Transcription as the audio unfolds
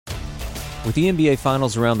With the NBA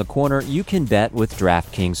Finals around the corner, you can bet with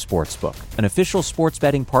DraftKings Sportsbook, an official sports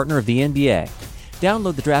betting partner of the NBA.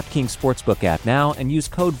 Download the DraftKings Sportsbook app now and use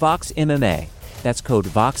code VOXMMA. That's code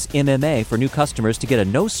VOXMMA for new customers to get a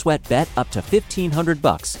no-sweat bet up to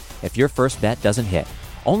 $1,500 if your first bet doesn't hit.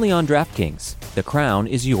 Only on DraftKings. The crown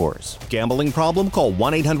is yours. Gambling problem? Call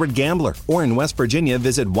 1-800-GAMBLER. Or in West Virginia,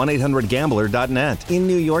 visit 1-800-GAMBLER.net. In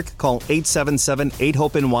New York, call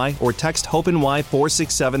 877-8-HOPE-NY or text HOPE-NY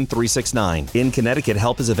 467-369. In Connecticut,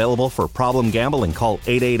 help is available for problem gambling. Call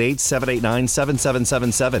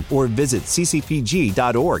 888-789-7777 or visit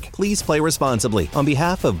ccpg.org. Please play responsibly. On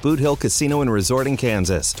behalf of Boot Hill Casino and Resort in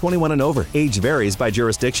Kansas, 21 and over. Age varies by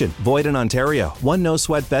jurisdiction. Void in Ontario. One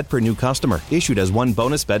no-sweat bet per new customer. Issued as one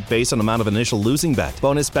bonus bet based on amount of initial losing bet.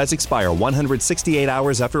 Bonus bets expire 168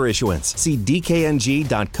 hours after issuance. See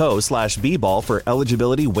dkng.co/bball for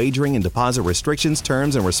eligibility, wagering, and deposit restrictions,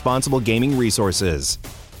 terms, and responsible gaming resources.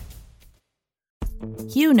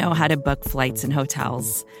 You know how to book flights and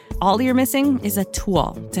hotels. All you're missing is a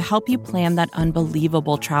tool to help you plan that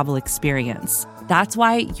unbelievable travel experience. That's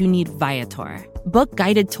why you need Viator. Book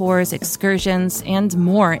guided tours, excursions, and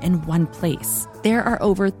more in one place. There are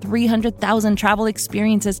over 300,000 travel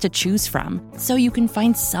experiences to choose from, so you can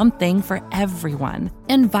find something for everyone.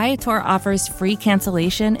 And Viator offers free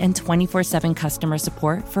cancellation and 24/7 customer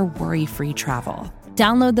support for worry-free travel.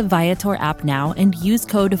 Download the Viator app now and use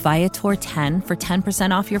code Viator10 for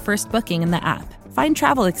 10% off your first booking in the app. Find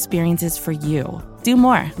travel experiences for you. Do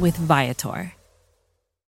more with Viator.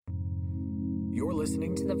 You're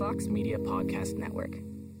listening to the Vox Media Podcast Network.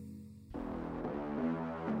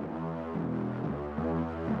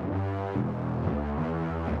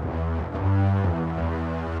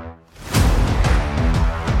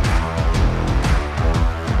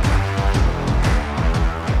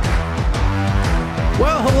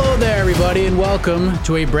 Well, hello there, everybody, and welcome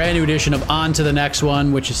to a brand new edition of On to the Next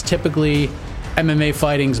One, which is typically MMA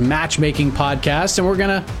Fighting's matchmaking podcast. And we're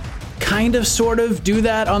going to kind of sort of do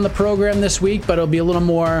that on the program this week, but it'll be a little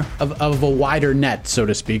more of a wider net, so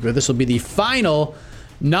to speak. But this will be the final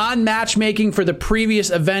non-matchmaking for the previous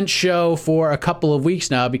event show for a couple of weeks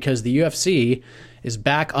now, because the UFC is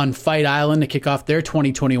back on Fight Island to kick off their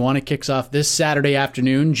 2021. It kicks off this Saturday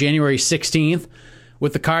afternoon, January 16th.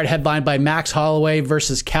 With the card headlined by Max Holloway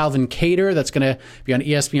versus Calvin Kattar. That's going to be on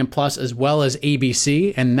ESPN Plus as well as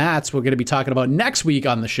ABC. And that's what we're going to be talking about next week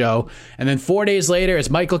on the show. And then 4 days later, it's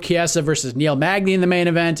Michael Chiesa versus Neil Magny in the main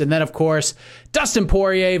event. And then, of course, Dustin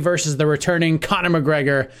Poirier versus the returning Conor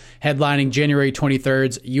McGregor, headlining January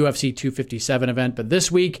 23rd's UFC 257 event. But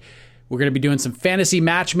this week, we're going to be doing some fantasy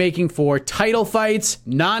matchmaking for title fights,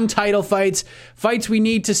 non-title fights, fights we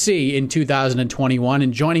need to see in 2021.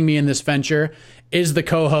 And joining me in this venture is the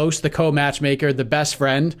co-host, the co-matchmaker, the best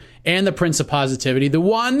friend, and the prince of positivity, the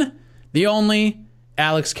one, the only,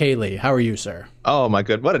 Alex K. Lee. How are you, sir? Oh, my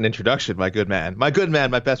good. What an introduction, my good man. My good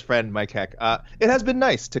man, my best friend, Mike Heck. It has been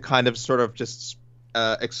nice to kind of sort of just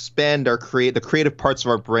expand the creative parts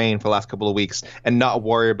of our brain for the last couple of weeks and not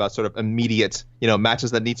worry about sort of immediate,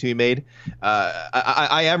 matches that need to be made.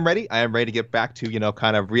 I am ready. I am ready to get back to,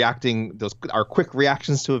 kind of reacting our quick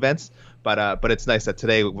reactions to events. But it's nice that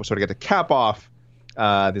today we'll sort of get to cap off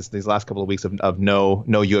these last couple of weeks of no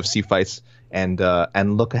UFC fights and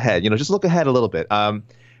look ahead. Just look ahead a little bit. I'm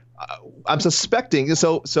suspecting.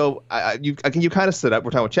 So you kind of set up.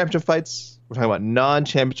 We're talking about championship fights. We're talking about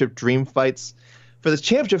non-championship dream fights. For the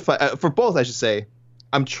championship fight, for both, I should say,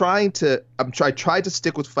 I tried to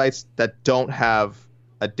stick with fights that don't have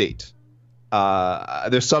a date.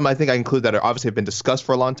 There's some I think I include that are obviously have been discussed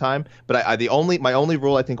for a long time, but my only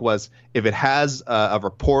rule I think was if it has a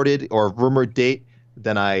reported or rumored date,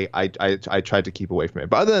 then I tried to keep away from it.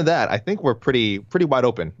 But other than that, I think we're pretty wide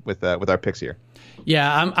open with our picks here.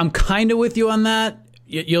 Yeah, I'm kind of with you on that.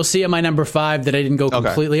 You'll see at my number 5 that I didn't go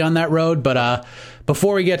completely on that road. But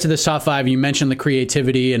before we get to this top 5, you mentioned the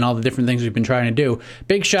creativity and all the different things we've been trying to do.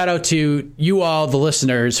 Big shout out to you all, the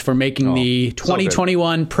listeners, for making the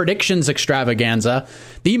 2021 predictions extravaganza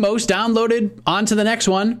the most downloaded On to the Next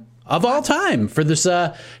One of all time for this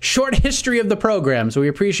short history of the program. So we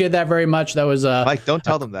appreciate that very much. That was Mike, don't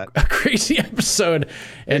tell them that. A crazy episode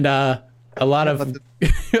and a lot of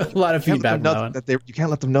feedback. You can't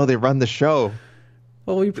let them know they run the show.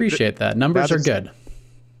 Well, we appreciate that. Numbers are good.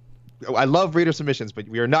 I love reader submissions, but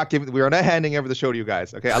we are not handing over the show to you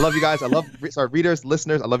guys. Okay, I love you guys. I love readers,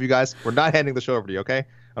 listeners. I love you guys. We're not handing the show over to you. Okay, I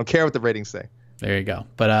don't care what the ratings say. There you go.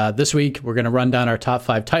 But this week we're going to run down our top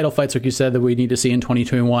 5 title fights, like you said, that we need to see in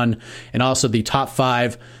 2021, and also the top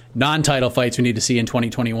 5 non-title fights we need to see in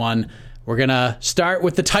 2021. We're going to start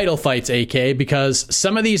with the title fights, AK, because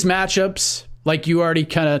some of these matchups like you already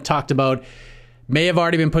kind of talked about, may have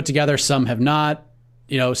already been put together. Some have not.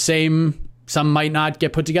 Some might not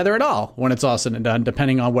get put together at all when it's all said and done,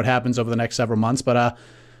 depending on what happens over the next several months. But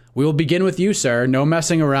we will begin with you, sir. No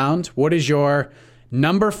messing around. What is your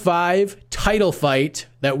number 5 title fight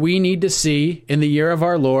that we need to see in the year of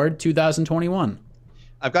our Lord, 2021?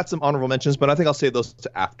 I've got some honorable mentions, but I think I'll save those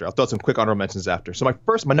to after. I'll throw some quick honorable mentions after. So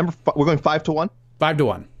my number 5, we're going 5-1?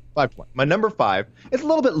 5-1. 5-1. My number 5, it's a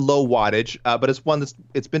little bit low wattage, but it's one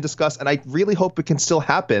it's been discussed, and I really hope it can still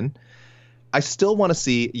happen. I still want to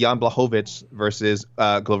see Jan Blachowicz versus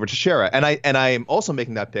Glover Teixeira, and I am also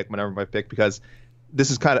making that pick, my number 5 pick, because this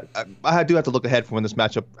is kind of I do have to look ahead for when this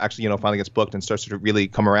matchup actually finally gets booked and starts to really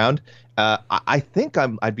come around. I think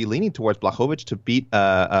I'd be leaning towards Blachowicz to beat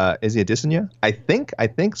Izzy Adesanya. I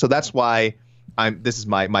think so. That's why this is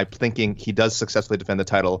my thinking. He does successfully defend the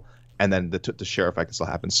title, and then the sheriff fight can still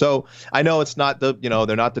happen. So I know it's not they're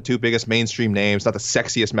not the two biggest mainstream names, not the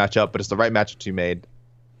sexiest matchup, but it's the right matchup to be made.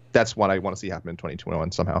 That's what I want to see happen in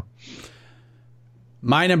 2021 somehow.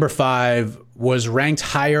 My number 5 was ranked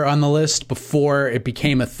higher on the list before it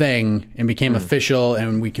became a thing and became official,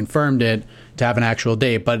 and we confirmed it to have an actual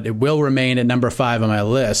date, but it will remain at number 5 on my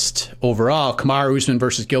list. Overall, Kamaru Usman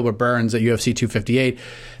versus Gilbert Burns at UFC 258.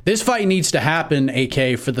 This fight needs to happen,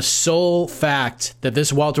 AK, for the sole fact that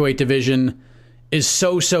this welterweight division is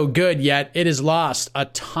so good, yet it has lost a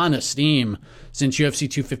ton of steam since UFC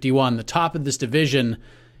 251. The top of this division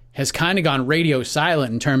has kind of gone radio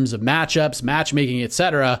silent in terms of matchups, matchmaking,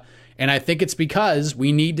 etc. And I think it's because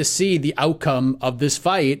we need to see the outcome of this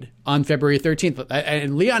fight on February 13th.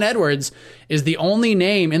 And Leon Edwards is the only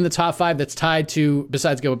name in the top 5 that's tied to,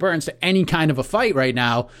 besides Gilbert Burns, to any kind of a fight right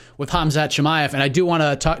now with Khamzat Chimaev. And I do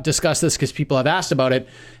want to discuss this because people have asked about it.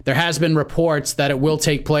 There has been reports that it will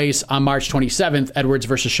take place on March 27th, Edwards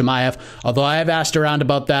versus Chimaev. Although I have asked around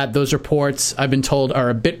about that, those reports, I've been told,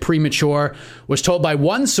 are a bit premature. Was told by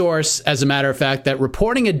one source, as a matter of fact, that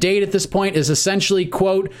reporting a date at this point is essentially,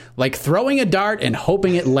 quote, like throwing a dart and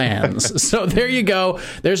hoping it lands. So there you go.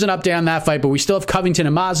 There's an update on that fight, but we still have Covington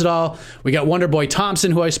and Masvidal. We got Wonderboy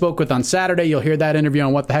Thompson, who I spoke with on Saturday. You'll hear that interview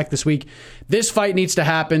on What the Heck this week. This fight needs to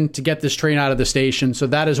happen to get this train out of the station, so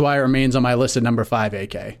that is why it remains on my list at number 5,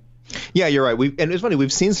 AK. Yeah, you're right. And it's funny,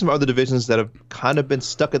 we've seen some other divisions that have kind of been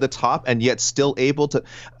stuck at the top and yet still able to,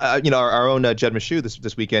 our own Jed Meshew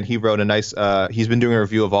this weekend, he wrote a nice, he's been doing a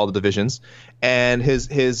review of all the divisions, and his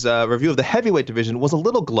review of the heavyweight division was a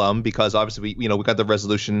little glum because obviously we got the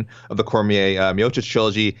resolution of the Cormier Miocic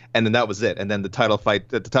trilogy, and then that was it. And then the title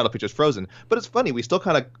picture is frozen. But it's funny, we still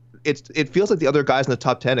kind of, it feels like the other guys in the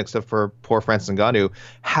top 10, except for poor Francis Ngannou,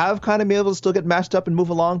 have kind of been able to still get matched up and move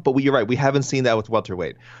along. But you're right, we haven't seen that with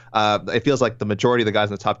welterweight. It feels like the majority of the guys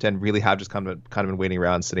in the top 10 really have just kind of been waiting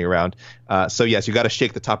around, sitting around. So yes, you got to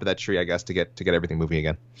shake the top of that tree, I guess, to get everything moving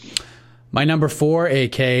again. My number 4,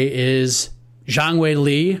 AK, is Zhang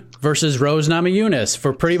Weili versus Rose Namajunas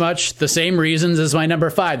for pretty much the same reasons as my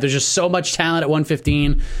number 5. There's just so much talent at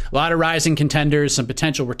 115, a lot of rising contenders, some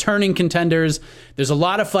potential returning contenders. There's a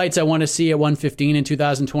lot of fights I want to see at 115 in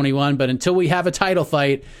 2021, but until we have a title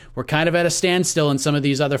fight, we're kind of at a standstill in some of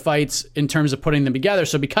these other fights in terms of putting them together.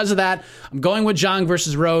 So because of that, I'm going with Zhang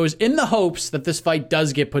versus Rose in the hopes that this fight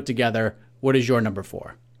does get put together. What is your number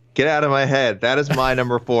 4? Get out of my head. That is my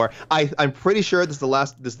number 4. I'm pretty sure this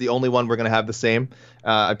is the only one we're going to have the same.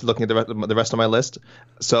 I'm looking at the rest of my list.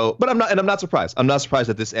 So, but I'm not surprised. I'm not surprised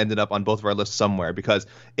that this ended up on both of our lists somewhere, because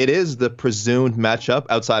it is the presumed matchup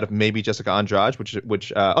outside of maybe Jessica Andrade,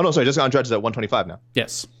 Jessica Andrade is at 125 now.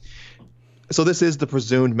 Yes. So this is the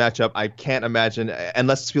presumed matchup. I can't imagine,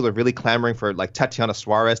 unless people are really clamoring for like Tatiana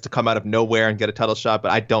Suarez to come out of nowhere and get a title shot.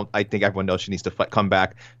 But I think everyone knows she needs to come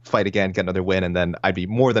back, fight again, get another win, and then I'd be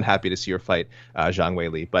more than happy to see her fight Zhang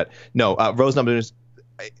Weili. But no, Rose Namajunas,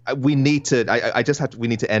 we need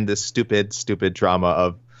to end this stupid drama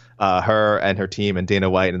of her and her team and Dana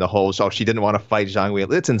White and the whole show. She didn't want to fight Zhang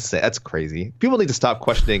Weili. It's insane. That's crazy. People need to stop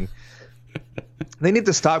questioning. They need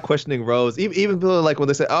to stop questioning Rose. Even people like when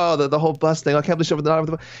they say, "Oh, the whole bus thing. I can't believe she over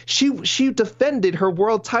the bus." She defended her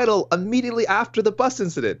world title immediately after the bus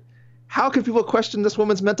incident. How can people question this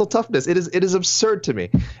woman's mental toughness? It is absurd to me.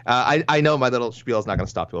 I know my little spiel is not going to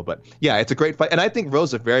stop people, but yeah, it's a great fight, and I think Rose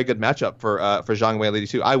is a very good matchup for Zhang Weili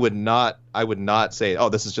too. I would not say, "Oh,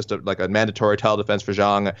 this is just a mandatory title defense for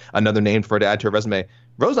Zhang, another name for her to add to her resume."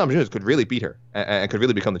 Rose Namajunas could really beat her and could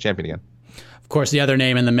really become the champion again. Of course, the other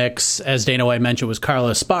name in the mix, as Dana White mentioned, was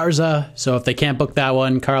Carla Esparza. So if they can't book that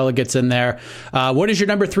one, Carla gets in there. What is your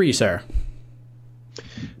number 3, sir?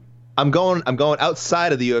 I'm going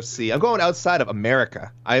outside of the UFC. I'm going outside of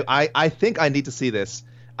America. I think I need to see this.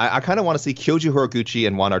 I kind of want to see Kyoji Horiguchi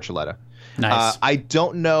and Juan Archuleta. Nice. I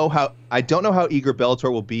don't know how eager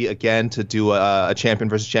Bellator will be again to do a champion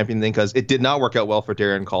versus champion thing, because it did not work out well for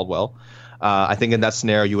Darren Caldwell. I think in that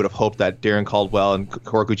scenario, you would have hoped that Darren Caldwell and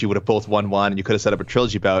Horiguchi would have both won one, and you could have set up a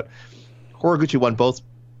trilogy bout. Horiguchi won both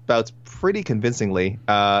bouts pretty convincingly.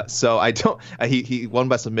 So I don't. He won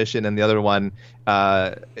by submission, and the other one,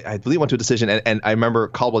 I believe, went to a decision. And I remember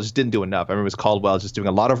Caldwell just didn't do enough. I remember it was Caldwell just doing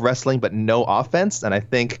a lot of wrestling but no offense, and I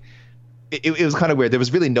think it was kind of weird. There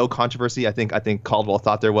was really no controversy. I think Caldwell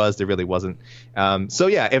thought there was. There really wasn't. So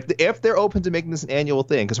yeah, if they're open to making this an annual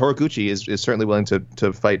thing, because Horiguchi is certainly willing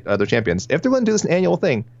to fight other champions. If they're willing to do this an annual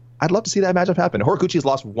thing, I'd love to see that matchup happen. Horiguchi's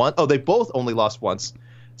lost one. Oh, they both only lost once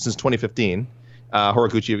since 2015.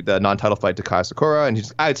 Horiguchi, the non-title fight to Kai Sakura,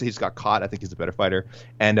 and I'd say he's got caught. I think he's the better fighter.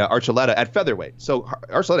 And Archuleta at featherweight. So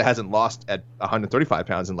Archuleta hasn't lost at 135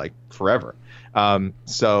 pounds in like forever.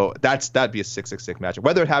 So that'd be a 666 matchup.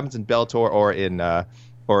 Whether it happens in Bellator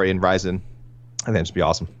or in Rizin, I think it'd just be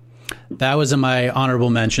awesome. That was in my honorable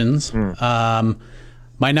mentions.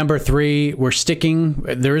 My number 3, we're sticking.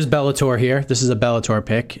 There is Bellator here. This is a Bellator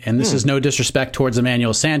pick, and this is no disrespect towards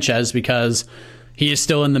Emmanuel Sanchez, because he is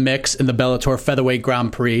still in the mix in the Bellator Featherweight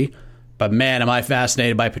Grand Prix. But man, am I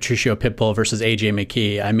fascinated by Patricio Pitbull versus AJ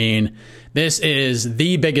McKee. I mean, this is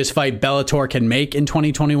the biggest fight Bellator can make in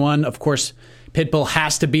 2021. Of course, Pitbull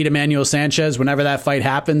has to beat Emmanuel Sanchez whenever that fight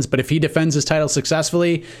happens. But if he defends his title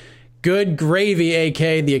successfully, good gravy,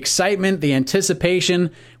 AK. The excitement, the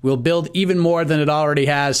anticipation will build even more than it already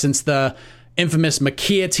has since the infamous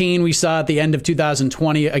McKeotine we saw at the end of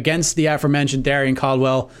 2020 against the aforementioned Darren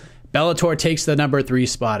Caldwell. Bellator takes the number 3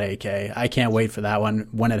 spot, AK. I can't wait for that one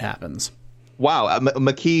when it happens. Wow,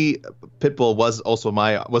 McKee Pitbull was also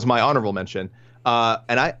my honorable mention.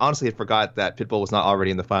 And I honestly had forgot that Pitbull was not already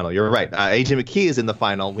in the final. You're right. AJ McKee is in the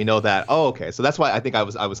final. We know that. Oh, okay. So that's why I think I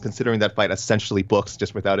was considering that fight essentially booked,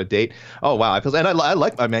 just without a date. Oh, wow. I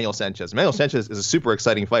like Emmanuel Sanchez. Emmanuel Sanchez is a super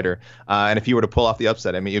exciting fighter. And if you were to pull off the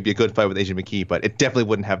upset, I mean, it'd be a good fight with AJ McKee, but it definitely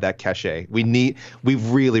wouldn't have that cachet. We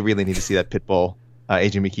really, really need to see that Pitbull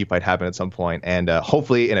AJ McKee fight happen at some point, and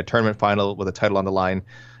hopefully in a tournament final with a title on the line.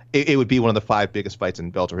 It would be one of the 5 biggest fights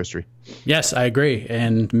in Bellator history. Yes, I agree.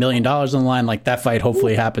 And $1 million on the line, like that fight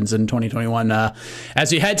hopefully happens in 2021.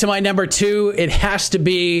 As we head to my number 2, it has to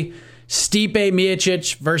be Stipe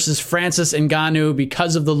Miocic versus Francis Ngannou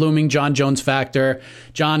because of the looming John Jones factor.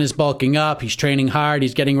 John is bulking up. He's training hard.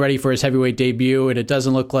 He's getting ready for his heavyweight debut, and it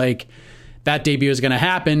doesn't look like that debut is going to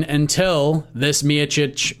happen until this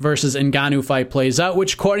Miocic versus Ngannou fight plays out,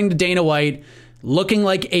 which according to Dana White, looking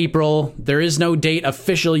like April. There is no date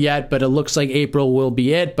official yet, but it looks like April will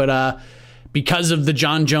be it. But because of the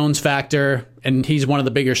John Jones factor, and he's one of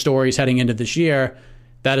the bigger stories heading into this year,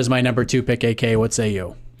 that is my number 2 pick, AK. What say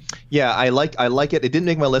you? Yeah, I like it. It didn't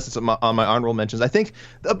make my list. It's on my honorable mentions. I think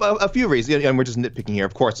a few reasons, and we're just nitpicking here.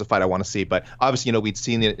 Of course, it's a fight I want to see, but obviously, we'd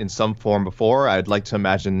seen it in some form before. I'd like to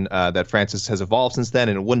imagine that Francis has evolved since then,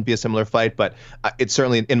 and it wouldn't be a similar fight. But it's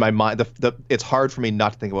certainly in my mind. It's hard for me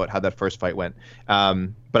not to think about how that first fight went.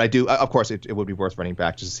 But I do, of course, it would be worth running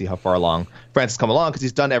back just to see how far along Francis come along, because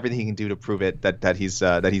he's done everything he can do to prove it that he's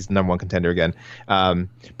the number 1 contender again.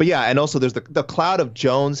 But yeah, and also there's the cloud of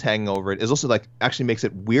Jones hanging over it is also actually makes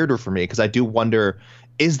it weirder for me, because I do wonder,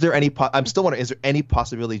 I'm still wondering, is there any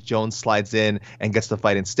possibility Jones slides in and gets the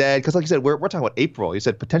fight instead? Because like you said, we're talking about April. You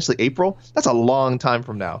said potentially April. That's a long time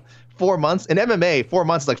from now. 4 months in MMA, 4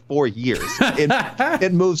 months is like 4 years.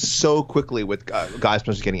 It moves so quickly with guys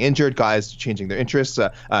potentially getting injured, guys changing their interests.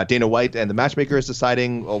 Dana White and the matchmaker is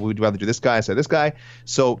deciding, oh, we'd rather do this guy instead of this guy.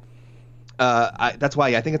 So that's why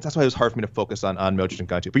it was hard for me to focus on Miocic and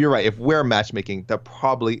Ngannou. But you're right. If we're matchmaking, I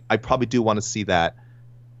probably do want to see that.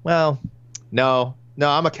 Well, no,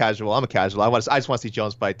 I'm a casual. I just want to see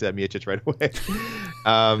Jones fight Miocic right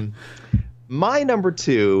away. My number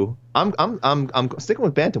 2, I'm sticking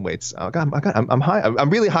with bantamweights. I'm high. I'm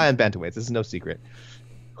really high on bantamweights. This is no secret.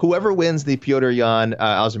 Whoever wins the Petr Yan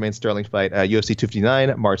Aljamain Sterling fight, UFC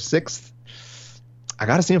 259, March 6th, I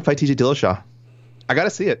gotta see him fight TJ Dillashaw. I gotta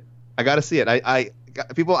see it.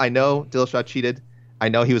 People, I know Dillashaw cheated. I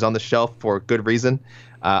know he was on the shelf for good reason.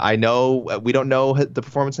 I know we don't know the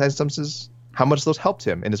performance enhancements, how much those helped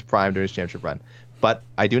him in his prime during his championship run. But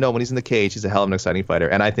I do know when he's in the cage, he's a hell of an exciting fighter,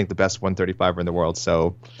 and I think the best 135er in the world.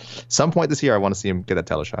 So some point this year, I want to see him get that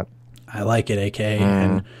title shot. I like it, AK.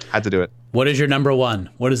 And had to do it. What is your number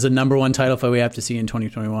 1? What is the number 1 title fight we have to see in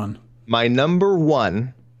 2021? My number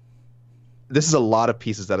 1, this is a lot of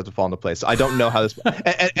pieces that have to fall into place. So I don't know how this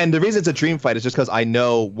and the reason it's a dream fight is just because I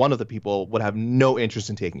know one of the people would have no interest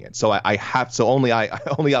in taking it. So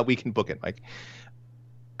only we can book it, Mike.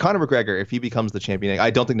 Conor McGregor, if he becomes the champion, I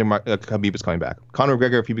don't think Khabib is coming back. Conor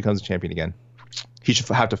McGregor, if he becomes the champion again, he should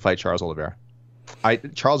have to fight Charles Oliveira.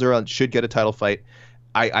 Charles Oliveira should get a title fight.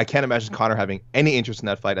 I can't imagine Conor having any interest in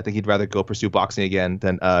that fight. I think he'd rather go pursue boxing again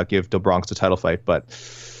than give Do Bronx the title fight. But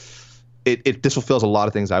this fulfills a lot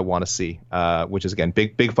of things I want to see, which is, again,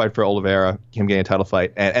 big fight for Oliveira, him getting a title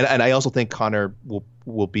fight. And I also think Conor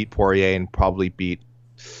will beat Poirier and probably beat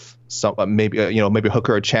maybe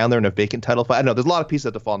Hooker or Chandler in a vacant title fight. I don't know. There's a lot of pieces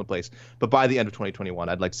that have to fall into place. But by the end of 2021,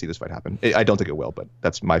 I'd like to see this fight happen. I don't think it will, but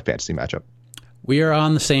that's my fantasy matchup. We are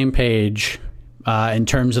on the same page in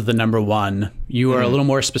terms of the number one. You are a little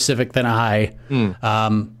more specific than I.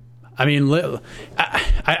 I mean,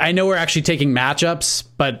 I know we're actually taking matchups,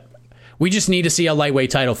 but we just need to see a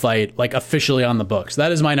lightweight title fight like officially on the books.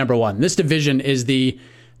 That is my number one. This division is the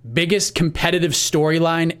biggest competitive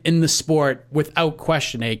storyline in the sport without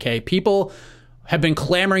question, AK. People have been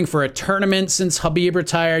clamoring for a tournament since Khabib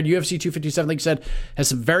retired. UFC 257, like you said, has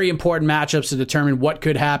some very important matchups to determine what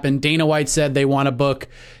could happen. Dana White said they want to book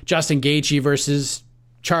Justin Gaethje versus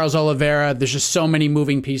Charles Oliveira. There's just so many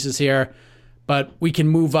moving pieces here, but we can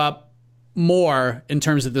move up more in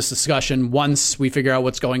terms of this discussion once we figure out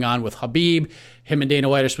what's going on with Khabib. Him and Dana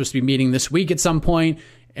White are supposed to be meeting this week at some point.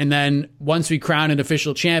 And then once we crown an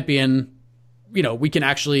official champion, we can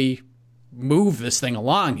actually move this thing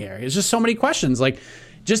along here. It's just so many questions. Like,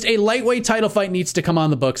 just a lightweight title fight needs to come on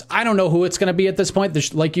the books. I don't know who it's going to be at this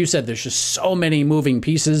point. Like you said, there's just so many moving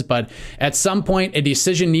pieces, but at some point, a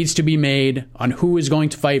decision needs to be made on who is going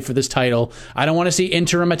to fight for this title. I don't want to see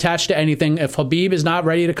interim attached to anything. If Khabib is not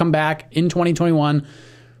ready to come back in 2021,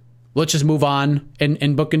 let's just move on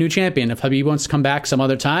and book a new champion. If Khabib wants to come back some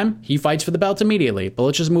other time, he fights for the belt immediately. But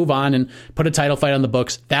let's just move on and put a title fight on the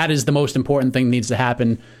books. That is the most important thing that needs to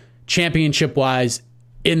happen championship-wise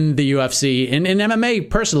in the UFC. And in MMA,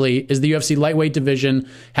 personally, is the UFC lightweight division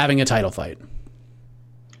having a title fight.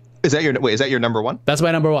 Is that your number one? That's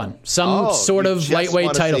my number one. Some sort of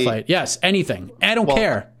lightweight title fight. Yes, anything. I don't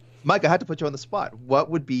care. Mike, I had to put you on the spot. What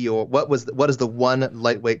is the one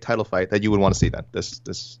lightweight title fight that you would want to see then?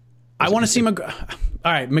 I want to see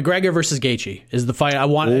McGregor versus Gaethje is the fight I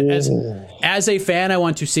want. As a fan, I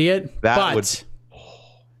want to see it.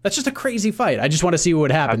 That's just a crazy fight. I just want to see what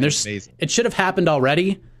would happen. It should have happened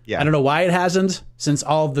already. Yeah. I don't know why it hasn't, since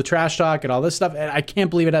all of the trash talk and all this stuff. I can't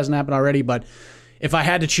believe it hasn't happened already. But if I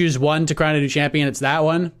had to choose one to crown a new champion, it's that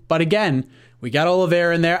one. But again, we got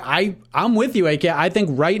Oliveira in there. I'm with you, AK. I think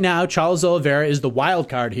right now Charles Oliveira is the wild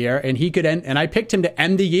card here, and he could end. And I picked him to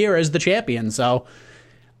end the year as the champion. So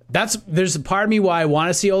there's a part of me why I want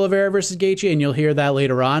to see Oliveira versus Gaethje, and you'll hear that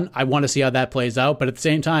later on. I want to see how that plays out, but at the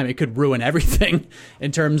same time, it could ruin everything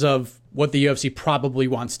in terms of what the UFC probably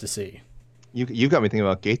wants to see. You got me thinking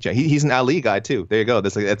about Gaethje. He's an Ali guy too. There you go.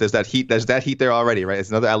 There's that heat. There's that heat there already, right? It's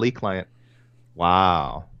another Ali client.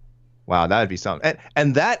 Wow, that would be something.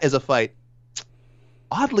 And that is a fight.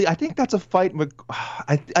 Oddly, I think that's a fight.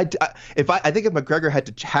 I think if McGregor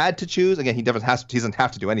had to choose, again, he doesn't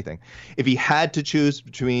have to do anything. If he had to choose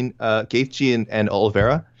between Gaethje and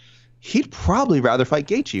Oliveira, he'd probably rather fight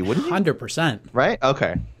Gaethje, wouldn't he? 100%. Right?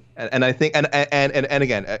 Okay. And I think and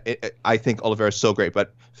again, I think Oliveira is so great,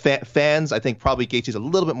 but fans, I think probably Gaethje's a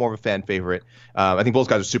little bit more of a fan favorite. I think both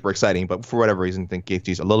guys are super exciting, but for whatever reason, I think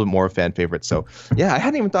Gaethje's a little bit more of a fan favorite. So yeah, I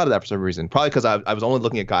hadn't even thought of that for some reason. Probably because I was only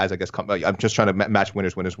looking at guys, I guess. I'm just trying to match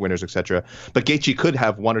winners, etc. But Gaethje could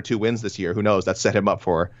have 1 or 2 wins this year. Who knows? That set him up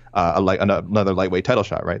for another lightweight title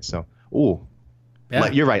shot, right? So,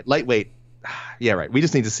 you're right, lightweight. Yeah, right. We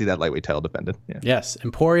just need to see that lightweight title defended. Yeah. Yes,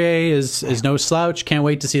 and Poirier is no slouch. Can't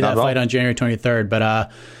wait to see that fight on January 23rd.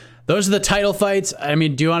 But those are the title fights. I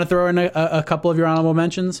mean, do you want to throw in a couple of your honorable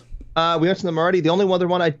mentions? We mentioned them already. The only other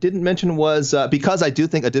one I didn't mention was because I do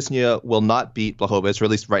think Adesanya will not beat Blachowicz, or at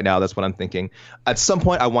least right now, that's what I'm thinking. At some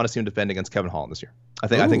point, I want to see him defend against Kevin Holland this year. I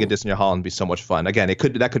think Adesanya Holland would be so much fun. Again,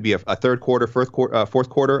 that could be a third quarter, fourth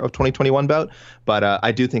quarter of 2021 bout. But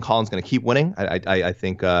I do think Holland's going to keep winning. I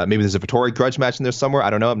think maybe there's a Vettori grudge match in there somewhere. I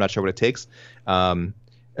don't know. I'm not sure what it takes.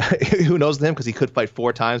 Who knows with him, because he could fight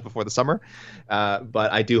 4 times before the summer.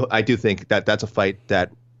 But I do think that's a fight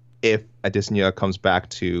that, if Adesanya comes back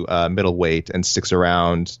to middleweight and sticks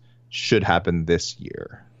around, should happen this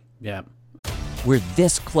year. Yeah. We're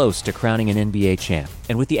this close to crowning an NBA champ,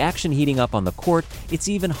 and with the action heating up on the court, it's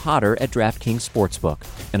even hotter at DraftKings Sportsbook,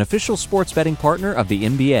 an official sports betting partner of the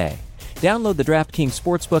NBA. Download the DraftKings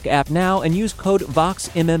Sportsbook app now and use code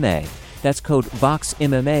VOXMMA. That's code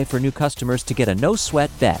VOXMMA for new customers to get a no-sweat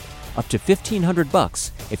bet, up to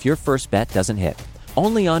 $1,500 if your first bet doesn't hit.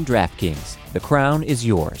 Only on DraftKings. The crown is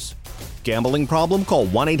yours. Gambling problem? Call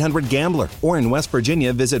 1-800-GAMBLER. Or in West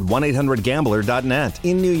Virginia, visit 1-800-GAMBLER.net.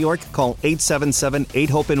 In New York, call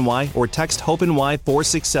 877-8-HOPE-NY or text HOPE-NY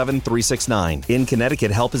 467-369. In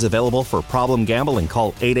Connecticut, help is available for problem gambling.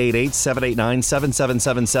 Call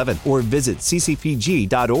 888-789-7777 or visit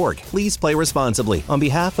ccpg.org. Please play responsibly. On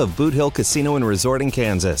behalf of Boot Hill Casino and Resort in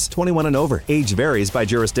Kansas, 21 and over. Age varies by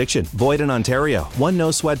jurisdiction. Void in Ontario. One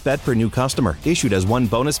no-sweat bet per new customer. Issued as one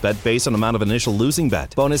bonus bet based on amount of initial losing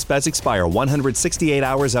bet. Bonus bets expire 168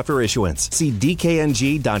 hours after issuance. See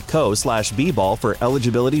dkng.co/bball for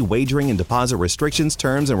eligibility, wagering, and deposit restrictions,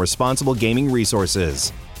 terms, and responsible gaming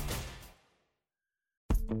resources.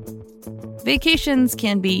 Vacations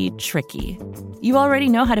can be tricky. You already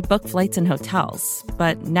know how to book flights and hotels,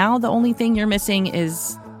 but now the only thing you're missing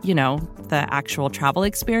is, the actual travel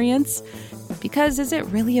experience. Because is it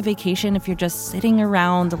really a vacation if you're just sitting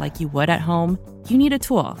around like you would at home? You need a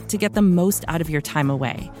tool to get the most out of your time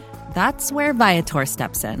away. That's where Viator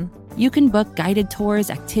steps in. You can book guided tours,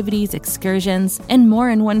 activities, excursions, and more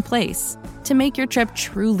in one place to make your trip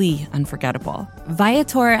truly unforgettable.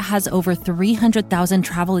 Viator has over 300,000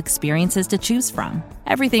 travel experiences to choose from.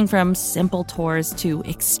 Everything from simple tours to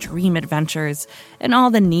extreme adventures and all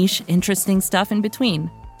the niche, interesting stuff in between.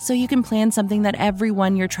 So you can plan something that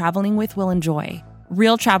everyone you're traveling with will enjoy.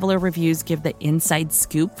 Real traveler reviews give the inside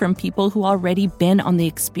scoop from people who already been on the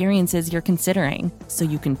experiences you're considering, so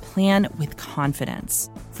you can plan with confidence.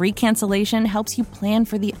 Free cancellation helps you plan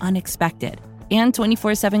for the unexpected. And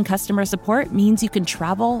 24/7 customer support means you can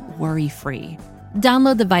travel worry-free.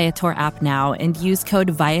 Download the Viator app now and use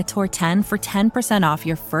code Viator10 for 10% off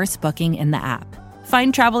your first booking in the app.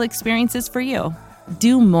 Find travel experiences for you.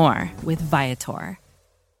 Do more with Viator.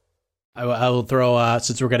 I will throw,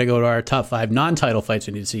 since we're going to go to our top 5 non-title fights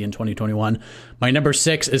we need to see in 2021, my number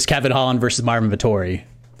 6 is Kevin Holland versus Marvin Vettori.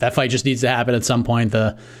 That fight just needs to happen at some point.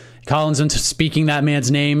 Holland's been speaking that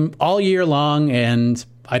man's name all year long, and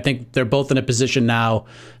I think they're both in a position now,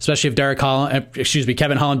 especially if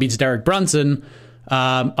Kevin Holland beats Derek Brunson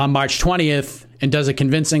on March 20th and does it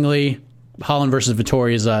convincingly. Holland versus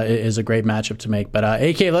Vettori is a great matchup to make. But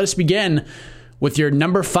AK, let us begin with your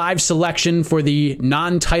number 5 selection for the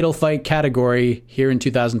non-title fight category here in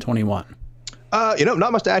 2021.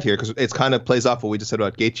 Not much to add here because it kind of plays off what we just said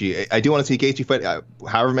about Gaethje. I do want to see Gaethje fight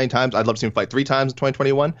however many times. I'd love to see him fight 3 times in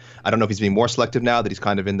 2021. I don't know if he's being more selective now that he's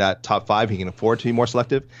kind of in that top 5. He can afford to be more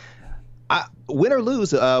selective. Win or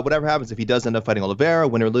lose, whatever happens, if he does end up fighting Oliveira,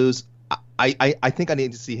 win or lose, I think I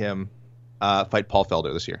need to see him fight Paul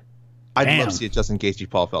Felder this year. I'd love to see a Justin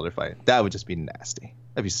Gaethje-Paul Felder fight. That would just be nasty.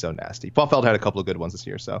 That'd be so nasty. Paul Felder had a couple of good ones this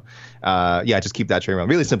year. So, just keep that train running.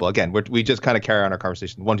 Really simple. Again, we just kind of carry on our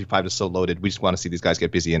conversation. 125 is so loaded. We just want to see these guys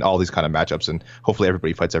get busy in all these kind of matchups. And hopefully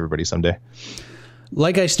everybody fights everybody someday.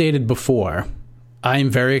 Like I stated before, I'm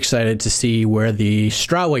very excited to see where the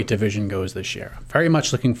strawweight division goes this year. Very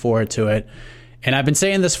much looking forward to it. And I've been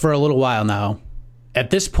saying this for a little while now. At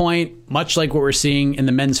this point, much like what we're seeing in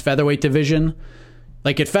the men's featherweight division,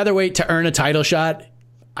 like at featherweight, to earn a title shot,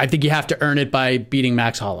 I think you have to earn it by beating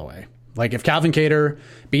Max Holloway. Like if Calvin Kattar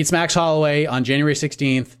beats Max Holloway on January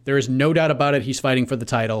 16th, there is no doubt about it, he's fighting for the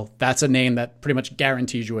title. That's a name that pretty much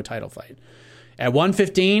guarantees you a title fight. At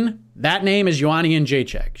 115, that name is Joanna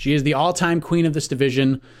Jędrzejczyk. She is the all-time queen of this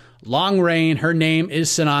division. Long reign, her name is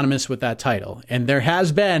synonymous with that title. And there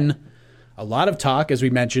has been a lot of talk, as we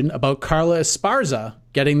mentioned, about Carla Esparza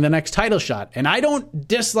getting the next title shot. And I don't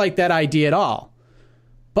dislike that idea at all.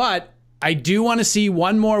 But I do want to see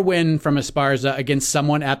one more win from Esparza against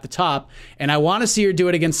someone at the top, and I want to see her do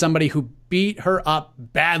it against somebody who beat her up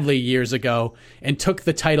badly years ago and took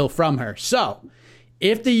the title from her. So,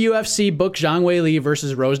 if the UFC book Zhang Weili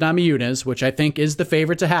versus Rose Namajunas, which I think is the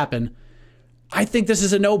favorite to happen, I think this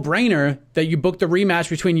is a no-brainer that you book the rematch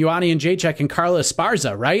between Joanna Jędrzejczyk and Carla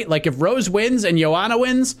Esparza, right? Like if Rose wins and Joanna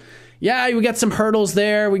wins, yeah, we got some hurdles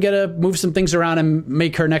there. We got to move some things around and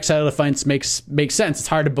make her next side of the fights make sense. It's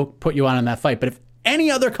hard to put you on in that fight. But if any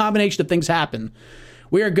other combination of things happen,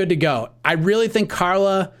 we are good to go. I really think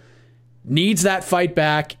Carla needs that fight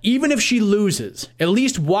back. Even if she loses, at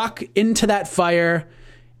least walk into that fire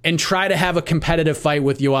and try to have a competitive fight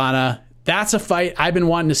with Joanna. That's a fight I've been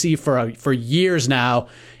wanting to see for years now.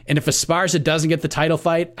 And if Esparza doesn't get the title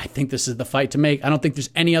fight, I think this is the fight to make. I don't think there's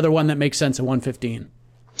any other one that makes sense at 115.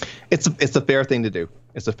 It's a fair thing to do.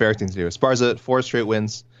 Esparza, 4 straight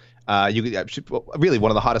wins. Really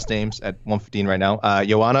one of the hottest names at 115 right now.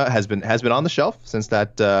 Joanna has been on the shelf since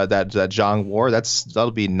that Zhang war.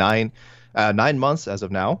 That'll be 9 months as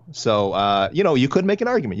of now. So you could make an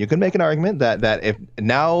argument. You could make an argument that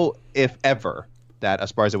if ever that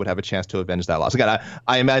Esparza would have a chance to avenge that loss. Again,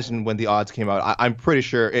 I imagine when the odds came out, I'm pretty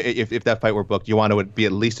sure if that fight were booked, Joanna would be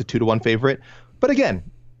at least a 2-1 favorite. But again,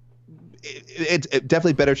 it's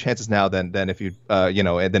definitely better chances now than if you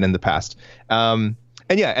than in the past. And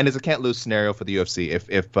it's a can't lose scenario for the UFC.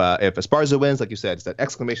 If Esparza wins, like you said, it's that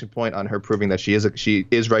exclamation point on her proving that she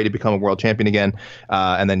is ready to become a world champion again.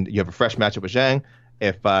 And then you have a fresh matchup with Zhang.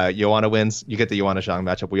 If Joanna wins, you get the Joanna Zhang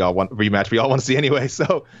matchup we all want to see anyway.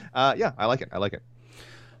 So I like it.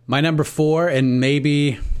 My number 4, and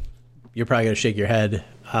maybe you're probably gonna shake your head.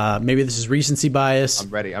 Maybe this is recency bias. I'm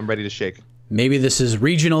ready to shake. Maybe this is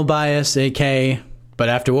regional bias, AK. But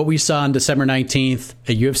after what we saw on December 19th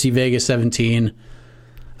at UFC Vegas 17,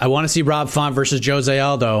 I want to see Rob Font versus Jose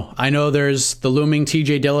Aldo. I know there's the looming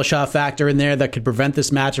TJ Dillashaw factor in there that could prevent this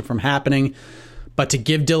matchup from happening. But to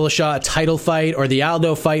give Dillashaw a title fight or the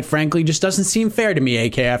Aldo fight, frankly, just doesn't seem fair to me,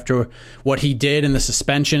 AK, after what he did and the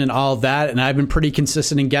suspension and all of that. And I've been pretty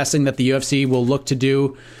consistent in guessing that the UFC will look to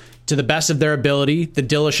do, to the best of their ability, the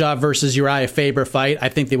Dillashaw versus Uriah Faber fight. I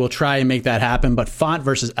think they will try and make that happen. But Font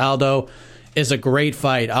versus Aldo is a great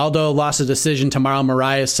fight. Aldo lost a decision to Marlon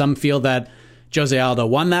Moraes. Some feel that Jose Aldo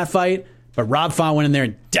won that fight. But Rob Font went in there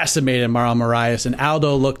and decimated Marlon Moraes. And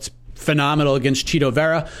Aldo looked phenomenal against Chito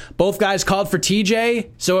Vera. Both guys called for TJ,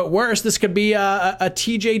 so at worst, this could be a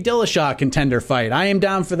TJ Dillashaw contender fight. I am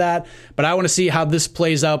down for that, but I want to see how this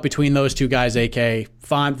plays out between those two guys, AK.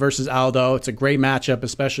 Font versus Aldo. It's a great matchup,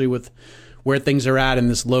 especially with where things are at in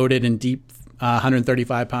this loaded and deep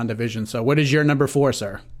 135-pound division. So what is your number 4,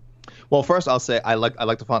 sir? Well, first I'll say I like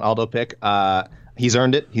the Font Aldo pick. He's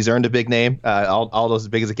earned it. He's earned a big name. Aldo's as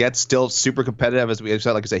big as it gets. Still super competitive, as we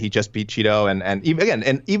said. Like I said, he just beat Chito, and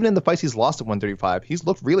even in the fights he's lost at 135, he's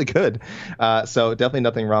looked really good. So definitely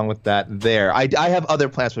nothing wrong with that there. I have other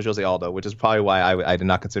plans for Jose Aldo, which is probably why I did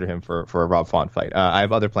not consider him for a Rob Font fight. I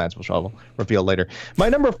have other plans, which I'll reveal later. My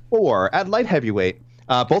number 4 at light heavyweight.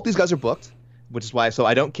 Both these guys are booked, which is why. So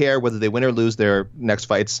I don't care whether they win or lose their next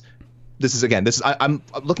fights. I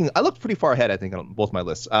looked pretty far ahead, I think, on both my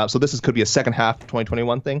lists. So could be a second half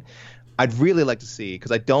 2021 thing. I'd really like to see,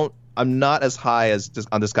 because I'm not as high as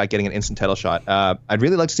on this guy getting an instant title shot. I'd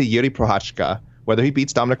really like to see Yuri Prochazka, whether he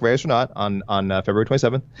beats Dominic Reyes or not, on February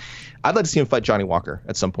 27th. I'd like to see him fight Johnny Walker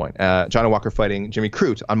at some point. Johnny Walker fighting Jimmy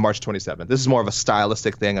Crute on March 27th. This is more of a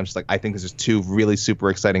stylistic thing. I'm just like, I think this is two really super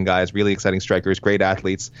exciting guys, really exciting strikers, great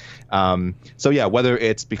athletes. Whether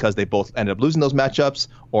it's because they both ended up losing those matchups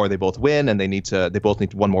or they both win and they both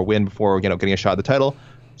need one more win before getting a shot at the title.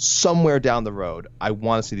 Somewhere down the road, I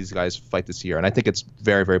want to see these guys fight this year, and I think it's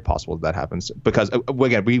very, very possible that happens because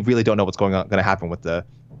again, we really don't know what's going to happen with the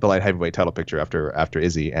light heavyweight title picture after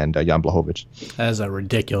Izzy and Jan Blachowicz. That is a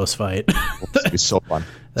ridiculous fight. It's be so fun.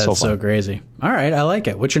 That's so crazy. All right, I like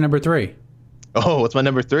it. What's your number 3? Oh, what's my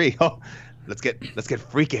number 3? Oh, let's get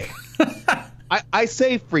freaky. I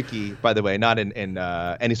say freaky, by the way, not in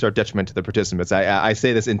any sort of detriment to the participants. I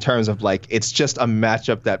say this in terms of like it's just a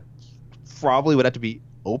matchup that probably would have to be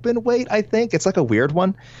open weight. I think it's like a weird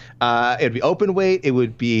one. It'd be open weight. It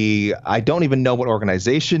would be, I don't even know what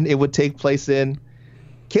organization it would take place in.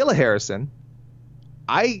 Kayla Harrison,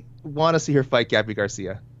 I want to see her fight Gabby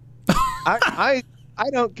Garcia. I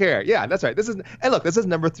don't care. Yeah, that's right. This is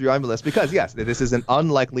number 3 on the list because yes, this is an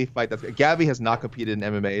unlikely fight. Gabby has not competed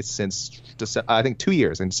in MMA since I think 2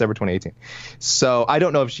 years, in December 2018. So I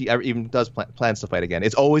don't know if she ever even does plans to fight again.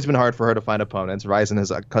 It's always been hard for her to find opponents. Ryzen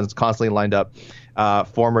has constantly lined up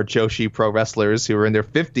former Joshi pro wrestlers who were in their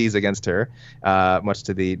 50s against her, much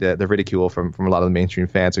to the ridicule from a lot of the mainstream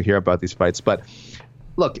fans who hear about these fights. But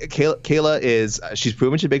look, Kayla she's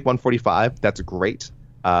proven she can make 145. That's great.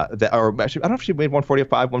 I don't know if she made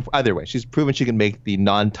 145. Either way, she's proven she can make the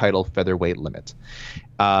non-title featherweight limit.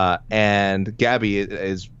 And Gabby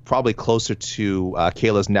is probably closer to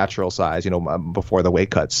Kayla's natural size, before the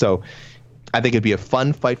weight cut. So I think it'd be a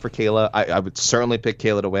fun fight for Kayla. I would certainly pick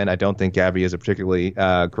Kayla to win. I don't think Gabby is a particularly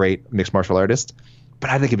great mixed martial artist. But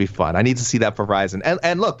I think it'd be fun. I need to see that for Ryzen.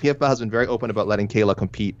 And look, PFL has been very open about letting Kayla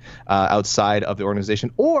compete outside of the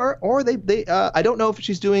organization. Or they I don't know if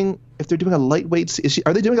they're doing a lightweight.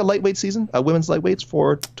 Are they doing a lightweight season, women's lightweights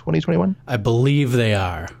for 2021? I believe they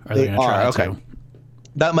are. They are. Okay.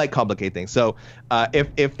 That might complicate things. So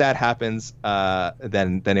if that happens,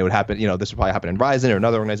 then it would happen. This would probably happen in Ryzen or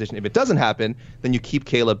another organization. If it doesn't happen, then you keep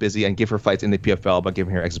Kayla busy and give her fights in the PFL by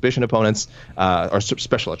giving her exhibition opponents or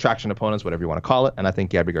special attraction opponents, whatever you want to call it. And I think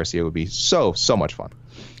Gabby Garcia would be so much fun.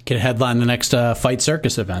 Can headline the next Fight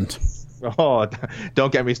Circus event. Oh,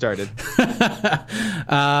 don't get me started.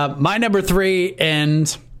 My number 3,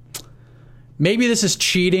 and maybe this is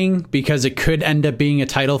cheating because it could end up being a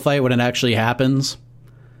title fight when it actually happens.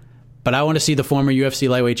 But I want to see the former UFC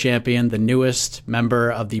lightweight champion, the newest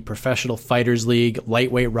member of the Professional Fighters League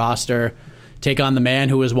lightweight roster, take on the man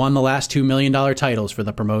who has won the last $2 million titles for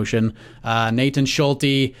the promotion, Nathan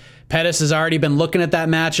Schulte. Pettis has already been looking at that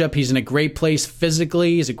matchup. He's in a great place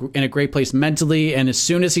physically. He's in a great place mentally. And as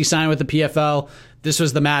soon as he signed with the PFL, this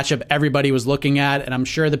was the matchup everybody was looking at. And I'm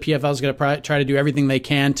sure the PFL is going to try to do everything they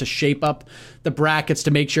can to shape up the brackets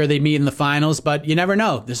to make sure they meet in the finals. But you never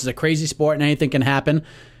know. This is a crazy sport and anything can happen.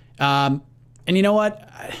 And you know what?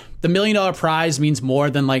 The $1 million prize means more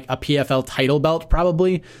than like a PFL title belt,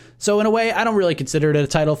 probably. So in a way, I don't really consider it a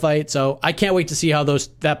title fight. So I can't wait to see how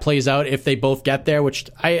that plays out if they both get there, which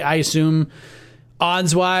I assume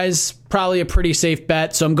odds-wise, probably a pretty safe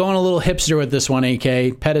bet. So I'm going a little hipster with this one,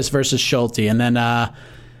 AK. Pettis versus Schulte. And then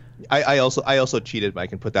I also cheated,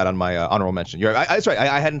 Mike, and put that on my honorable mention. That's right.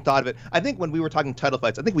 I hadn't thought of it. I think when we were talking title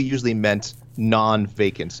fights, I think we usually meant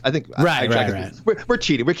non-vacant. I think right. We're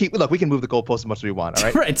cheating. Look, we can move the goalposts as much as we want. All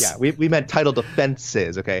right. Right. Yeah. We meant title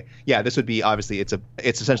defenses. Okay. Yeah. This would be obviously it's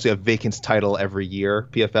essentially a vacant title every year.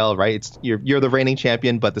 PFL, right? You're the reigning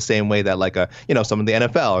champion, but the same way that like someone in the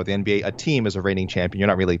NFL or the NBA, a team is a reigning champion. You're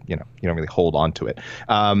not really you don't really hold on to it.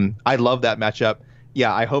 I love that matchup.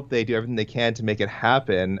 Yeah, I hope they do everything they can to make it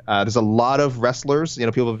happen. There's a lot of wrestlers,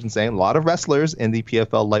 people have been saying, a lot of wrestlers in the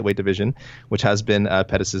PFL lightweight division, which has been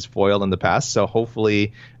Pettis' foil in the past. So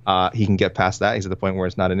hopefully he can get past that. He's at the point where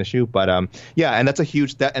it's not an issue. But and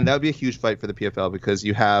that would be a huge fight for the PFL because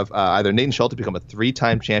you have either Nathan Schulte become a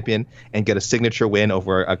 3-time champion and get a signature win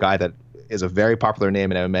over a guy that is a very popular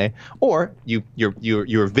name in MMA, or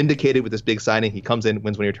you're vindicated with this big signing. He comes in,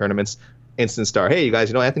 wins one of your tournaments, instant star. Hey, you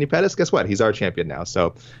guys, Anthony Pettis? Guess what? He's our champion now.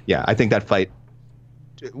 So yeah, I think that fight,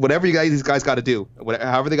 whatever these guys got to do,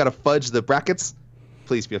 however they got to fudge the brackets,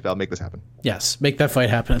 please PFL, make this happen. Yes, make that fight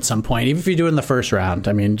happen at some point, even if you do it in the first round.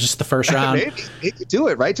 I mean, just the first round. Maybe do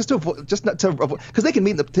it right, because they can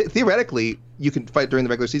meet. Theoretically, you can fight during the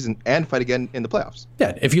regular season and fight again in the playoffs.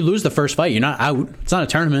 Yeah, if you lose the first fight, you're not out. It's not a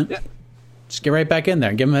tournament. Yeah. Just get right back in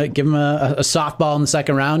there. Give him a softball in the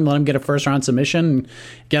second round. Let him get a first round submission,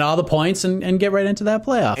 get all the points, and get right into that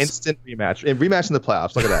playoffs. Instant rematch. Rematch in the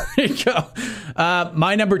playoffs. Look at that. There you go.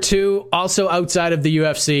 My number 2, also outside of the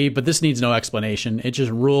UFC, but this needs no explanation. It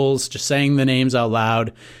just rules. Just saying the names out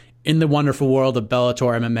loud. In the wonderful world of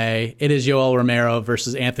Bellator MMA, it is Yoel Romero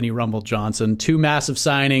versus Anthony Rumble Johnson. 2 massive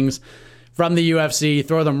signings from the UFC.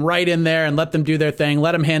 Throw them right in there and let them do their thing.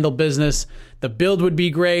 Let them handle business. The build would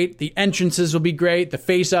be great. The entrances will be great. The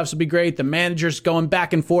face-offs will be great. The managers going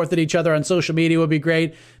back and forth at each other on social media will be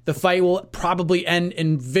great. The fight will probably end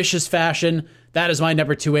in vicious fashion. That is my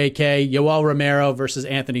number 2 AK, Yoel Romero versus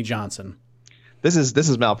Anthony Johnson. This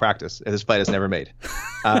is malpractice. This fight is never made.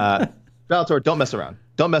 Bellator, don't mess around.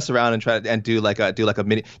 Don't mess around and try to do like a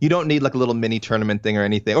mini. You don't need like a little mini tournament thing or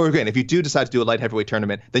anything. Or again, if you do decide to do a light heavyweight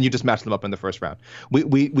tournament, then you just match them up in the first round.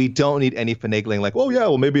 We don't need any finagling like, oh yeah,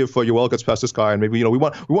 well maybe if Yoel gets past this guy and maybe we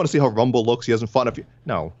want to see how Rumble looks. He hasn't fought enough.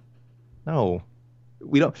 No,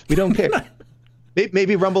 we don't care.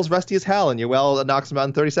 Maybe Rumble's rusty as hell and Yoel knocks him out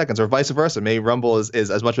in 30 seconds, or vice versa. Maybe Rumble is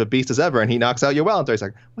as much of a beast as ever and he knocks out Yoel in 30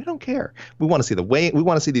 seconds. We don't care. We want to see the weight. We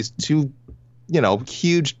want to see these two,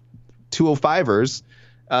 huge 205ers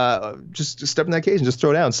just step in that cage and just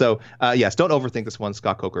throw down. So yes, don't overthink this one.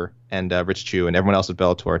 Scott Coker and Rich Chu and everyone else at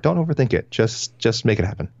Bellator, don't overthink it. Just make it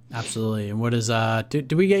happen. Absolutely. And what is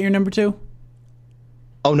do we get your number 2?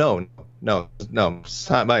 Oh no, it's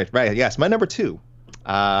not my right. Yes, my number 2.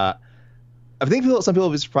 I think some people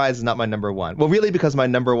will be surprised it's not my number 1. Well, really, because my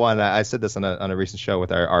number 1, I said this on a recent show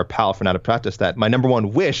with our pal Fernando Pratis, that my number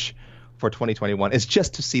 1 wish for 2021 is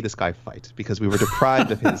just to see this guy fight, because we were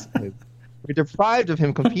deprived of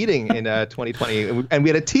him competing in 2020, and we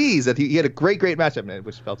had a tease that he had a great matchup,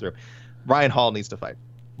 which fell through. Ryan Hall needs to fight.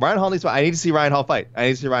 I need to see Ryan Hall fight.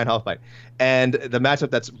 And the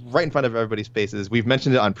matchup that's right in front of everybody's faces, we've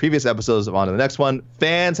mentioned it on previous episodes of On to the Next One.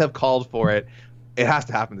 Fans have called for it. It has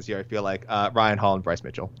to happen this year, I feel like. Ryan Hall and Bryce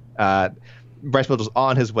Mitchell. Bryce Mitchell's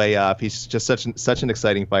on his way up. He's just such an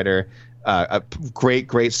exciting fighter. A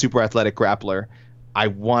great super athletic grappler. I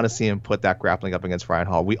want to see him put that grappling up against Ryan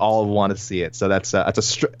Hall. We all want to see it. So that's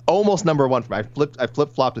almost number 1 for me. I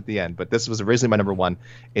flip-flopped at the end, but this was originally my number 1.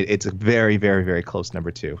 It's a very, very, very close number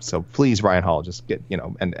 2. So please, Ryan Hall, just get,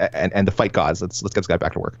 and the fight gods. Let's get this guy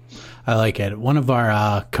back to work. I like it. One of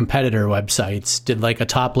our competitor websites did like a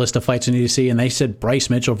top list of fights you need to see, and they said Bryce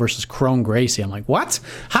Mitchell versus Kron Gracie. I'm like, what?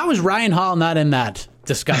 How is Ryan Hall not in that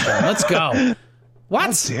discussion? Let's go.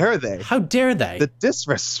 What? How dare they? The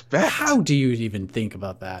disrespect. How do you even think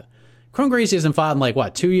about that? Kron Gracie hasn't fought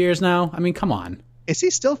in 2 years now? I mean, come on. Is he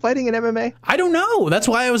still fighting in MMA? I don't know. That's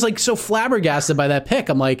why I was so flabbergasted by that pick.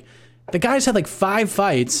 I'm like, The guy's had like 5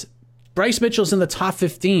 fights. Bryce Mitchell's in the top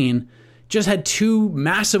 15, just had 2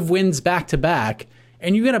 massive wins back to back,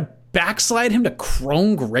 and you're going to backslide him to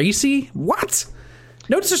Chrome Gracie? What?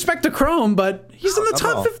 No disrespect to Chrome, but he's in the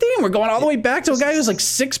top 15. We're going all the way back to a guy who's like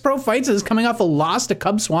 6 pro fights and is coming off a loss to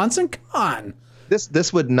Cub Swanson? Come on.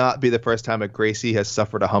 This would not be the first time a Gracie has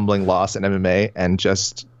suffered a humbling loss in MMA and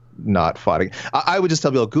just not fighting. I would just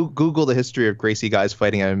tell people, Google the history of Gracie guys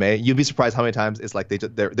fighting MMA. You'd be surprised how many times it's like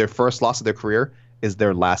their first loss of their career is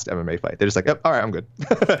their last MMA fight. They're just like, all right, I'm good.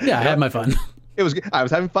 Yeah, I had my fun. I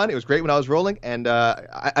was having fun. It was great when I was rolling, and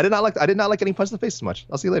I did not like getting punched in the face as much.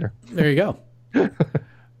 I'll see you later. There you go.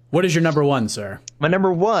 What is your number 1, sir? My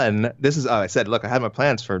number 1. This is I said, look, I had my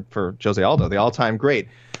plans for Jose Aldo, the all-time great.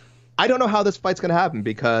 I don't know how this fight's going to happen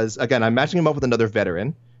because, again, I'm matching him up with another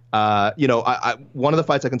veteran. One of the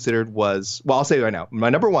fights I considered was, well, I'll say it right now. My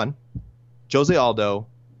number 1, Jose Aldo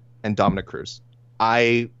and Dominic Cruz.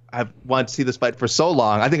 I have wanted to see this fight for so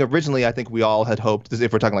long. I think originally, we all had hoped,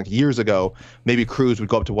 if we're talking like years ago, maybe Cruz would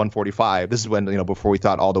go up to 145. This is when, before we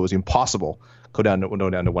thought Aldo was impossible, go down to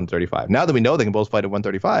 135. Now that we know they can both fight at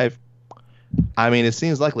 135, I mean, it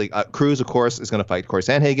seems likely. Cruz, of course, is going to fight Corey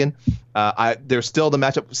Sandhagen. There's still the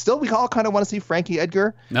matchup. Still, we all kind of want to see Frankie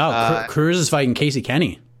Edgar. No, Cruz is fighting Casey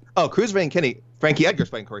Kenny. Oh, Cruz is fighting Kenny. Frankie Edgar's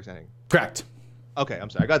fighting Corey Sandhagen. Correct. Okay, I'm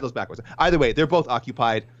sorry. I got those backwards. Either way, they're both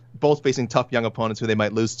occupied, both facing tough young opponents who they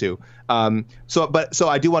might lose to. So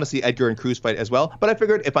I do want to see Edgar and Cruz fight as well. But I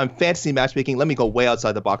figured if I'm fantasy matchmaking, let me go way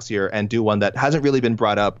outside the box here and do one that hasn't really been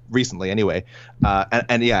brought up recently anyway.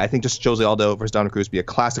 And yeah, I think just Jose Aldo versus Dominic Cruz would be a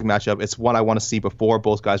classic matchup. It's one I want to see before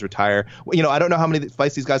both guys retire. I don't know how many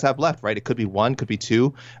fights these guys have left, right? It could be 1, could be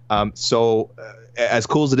 2. As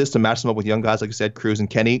cool as it is to match them up with young guys, like you said, Cruz and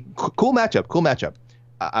Kenny, cool matchup.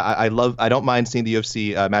 I don't mind seeing the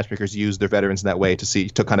UFC matchmakers use their veterans in that way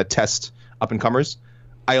to kind of test up and comers.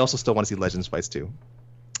 I also still want to see Legends fights too.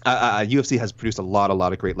 UFC has produced a lot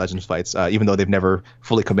of great Legends fights, even though they've never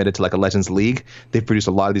fully committed to like a Legends league. They've produced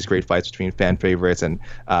a lot of these great fights between fan favorites and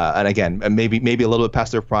again, maybe a little bit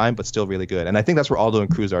past their prime, but still really good. And I think that's where Aldo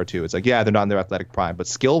and Cruz are too. It's like, yeah, they're not in their athletic prime, but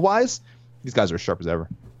skill wise, these guys are as sharp as ever.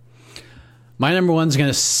 My number 1's going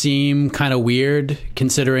to seem kind of weird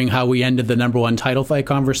considering how we ended the number 1 title fight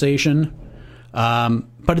conversation.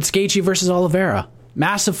 But it's Gaethje versus Oliveira.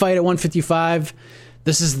 Massive fight at 155.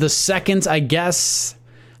 This is the second, I guess.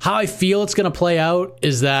 How I feel it's going to play out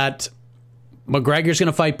is that McGregor's going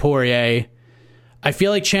to fight Poirier. I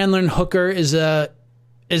feel like Chandler and Hooker is an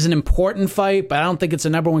important fight, but I don't think it's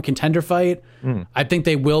a number 1 contender fight. I think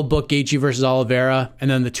they will book Gaethje versus Oliveira,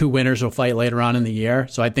 and then the 2 winners will fight later on in the year.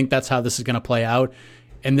 So I think that's how this is going to play out.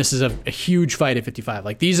 And this is a huge fight at 55.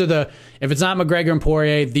 Like these are if it's not McGregor and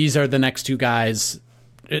Poirier, these are the next 2 guys.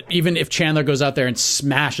 Even if Chandler goes out there and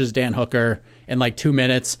smashes Dan Hooker in like 2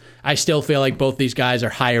 minutes, I still feel like both these guys are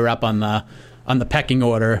higher up on the pecking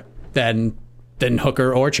order than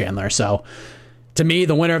Hooker or Chandler. So to me,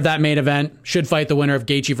 the winner of that main event should fight the winner of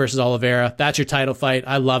Gaethje versus Oliveira. That's your title fight.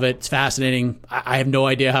 I love it. It's fascinating. I have no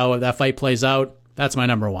idea how that fight plays out. That's my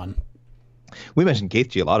number 1. We mentioned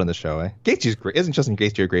Gaethje a lot on the show. Gaethje's great. Isn't Justin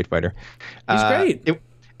Gaethje a great fighter? He's great.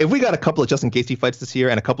 If we got a couple of Justin Gaethje fights this year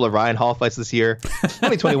and a couple of Ryan Hall fights this year,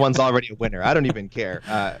 2021's already a winner. I don't even care.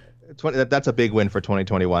 That's a big win for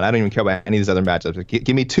 2021. I don't even care about any of these other matchups.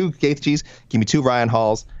 Give me 2 Gaethjes, give me 2 Ryan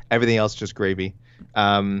Halls. Everything else just gravy.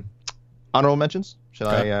 Honorable mentions? Shall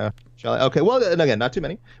I? Okay. Well, and again, not too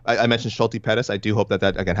many. I mentioned Schulte Pettis. I do hope that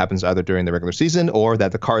again happens either during the regular season or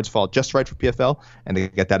that the cards fall just right for PFL and they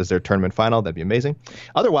get that as their tournament final. That'd be amazing.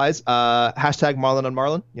 Otherwise, hashtag Marlon on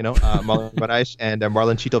Marlon. Marlon Moraes and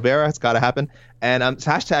Marlon Chito Vera. It's got to happen. And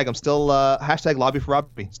hashtag I'm still hashtag lobby for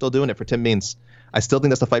Robbie. Still doing it for Tim Means. I still think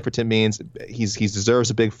that's the fight for Tim Means. He deserves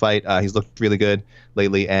a big fight. He's looked really good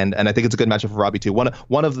lately, and I think it's a good matchup for Robbie too.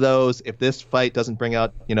 One of those. If this fight doesn't bring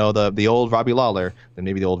out the old Robbie Lawler, then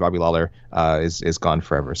maybe the old Robbie Lawler is gone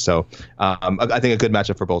forever. So I think a good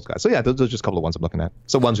matchup for both guys. So yeah, those are just a couple of ones I'm looking at.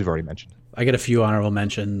 So ones we've already mentioned. I get a few honorable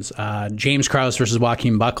mentions. James Krause versus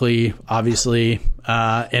Joaquin Buckley, obviously,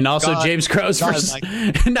 and also James Krause versus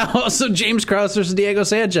Diego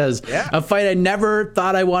Sanchez. Yeah. A fight I never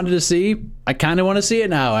thought I wanted to see. I kind of want to see it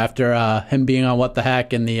now after him being on What the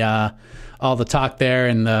Heck and the all the talk there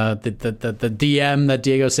and the DM that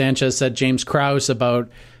Diego Sanchez said James Krause about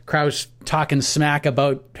Krause talking smack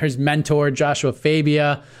about his mentor Joshua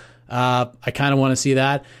Fabia. I kind of want to see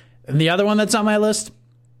that. And the other one that's on my list,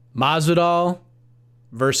 Masvidal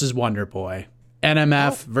versus Wonder Boy.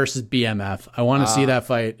 NMF versus BMF. I want to see that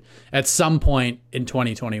fight at some point in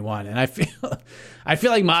 2021. And I feel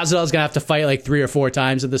like Masvidal's going to have to fight like 3 or 4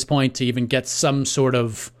 times at this point to even get some sort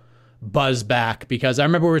of buzz back, because I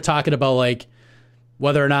remember we were talking about like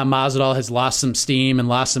whether or not Masvidal has lost some steam and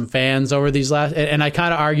lost some fans over these last, and I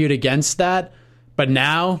kind of argued against that. But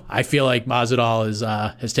now I feel like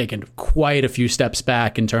Masvidal has taken quite a few steps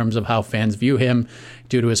back in terms of how fans view him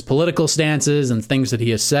due to his political stances and things that he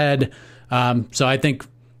has said. So I think,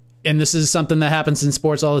 and this is something that happens in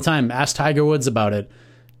sports all the time. Ask Tiger Woods about it.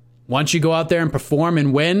 Once you go out there and perform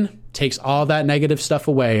and win, takes all that negative stuff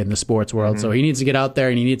away in the sports world. So he needs to get out there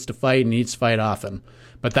and he needs to fight and he needs to fight often.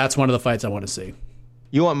 But that's one of the fights I want to see.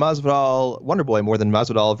 You want Masvidal Wonderboy more than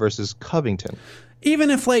Masvidal versus Covington?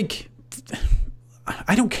 Even if, like,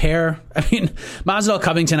 I don't care. I mean, Masvidal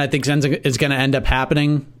Covington, I think, is going to end up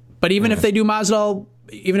happening. But even if they do Masvidal,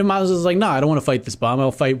 even if Masvidal's like, no, I don't want to fight this bum,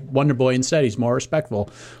 I'll fight Wonderboy instead. He's more respectful.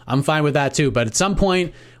 I'm fine with that too. But at some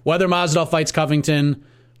point, whether Masvidal fights Covington,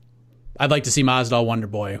 I'd like to see Masvidal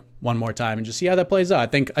Wonderboy one more time and just see how that plays out. I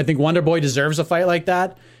think Wonderboy deserves a fight like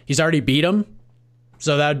that. He's already beat him,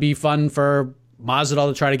 so that would be fun for Masvidal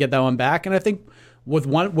to try to get that one back. And I think with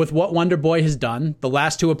what Wonderboy has done, the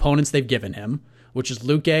last two opponents they've given him, which is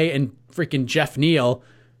Luque and freaking Jeff Neal,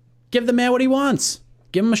 give the man what he wants.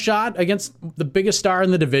 Give him a shot against the biggest star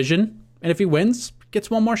in the division, and if he wins,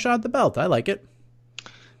 gets one more shot at the belt. I like it.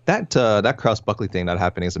 That Krause Buckley thing not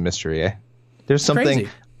happening is a mystery, eh? There's something.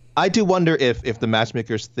 Crazy. I do wonder if the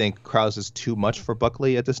matchmakers think Krause is too much for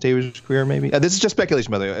Buckley at this stage of his career. Maybe this is just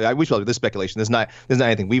speculation, by the way. We should this speculation. There's not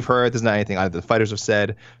anything we've heard. There's not anything either the fighters have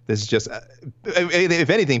said. This is just, if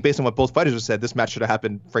anything, based on what both fighters have said, this match should have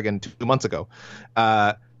happened friggin' 2 months ago.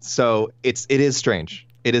 So it is strange.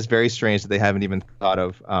 It is very strange that they haven't even thought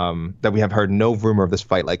of that. We have heard no rumor of this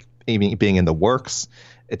fight like even being in the works.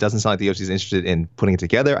 It doesn't sound like the UFC is interested in putting it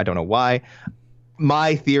together. I don't know why.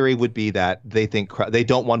 My theory would be that they think they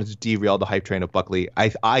don't want to derail the hype train of Buckley.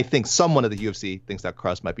 I think someone at the UFC thinks that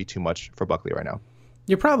Krause might be too much for Buckley right now.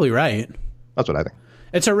 You're probably right. That's what I think.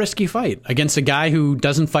 It's a risky fight against a guy who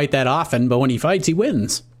doesn't fight that often, but when he fights, he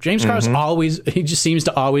wins. James Krause he just seems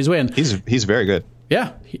to always win. He's very good.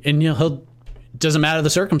 Yeah, and he'll doesn't matter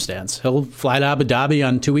the circumstance. He'll fly to Abu Dhabi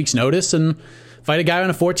on 2 weeks' notice and fight a guy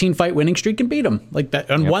on a 14-fight winning streak and beat him like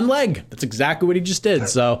that on one leg. That's exactly what he just did.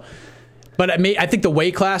 So. But I think the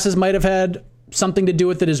weight classes might have had something to do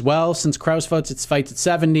with it as well, since Krause fights at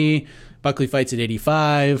 70, Buckley fights at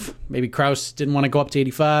 85. Maybe Krause didn't want to go up to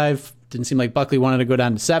 85. Didn't seem like Buckley wanted to go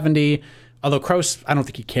down to 70. Although Krause, I don't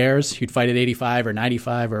think he cares. He'd fight at 85 or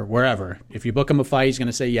 95 or wherever. If you book him a fight, he's going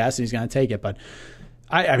to say yes and he's going to take it. But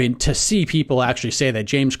I mean, to see people actually say that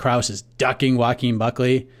James Krause is ducking Joaquin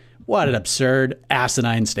Buckley, what an absurd,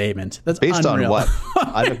 asinine statement. That's based unreal. On what?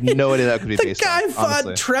 I have no idea that could be based on. The guy fought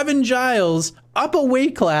Trevin Giles up a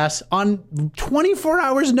weight class on 24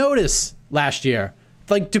 hours notice last year.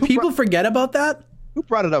 Like, do people forget about that? Who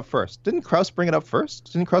brought it up first? Didn't Krause bring it up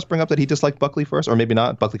first? Didn't Krause bring up that he disliked Buckley first? Or maybe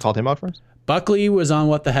not. Buckley called him out first? Buckley was on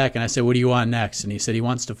What the Heck, and I said, what do you want next? And he said he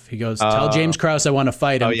goes, tell James Krause I want to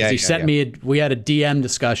fight him. Because he sent me, we had a DM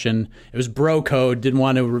discussion. It was bro code, didn't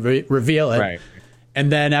want to reveal it. Right. And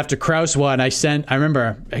then after Krause won, I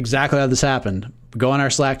remember exactly how this happened. We go on our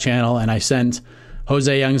Slack channel, and I sent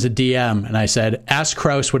Jose Youngs a DM, and I said, ask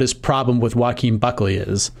Krause what his problem with Joaquin Buckley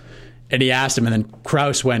is. And he asked him, and then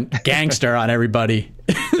Krause went gangster on everybody.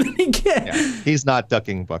 He's not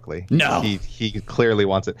ducking Buckley. No. He clearly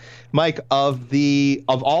wants it. Mike, of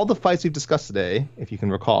all the fights we've discussed today, if you can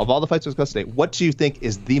recall, of all the fights we've discussed today, what do you think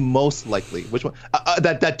is the most likely? Which one?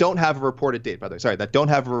 That don't have a reported date, by the way. Sorry, that don't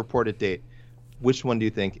have a reported date. Which one do you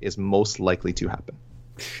think is most likely to happen?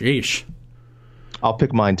 Sheesh. I'll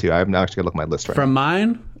pick mine too. I'm actually gonna look at my list right now. From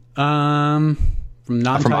mine, from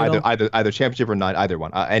non-title, from either championship or not, either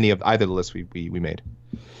one, any of either the lists we made.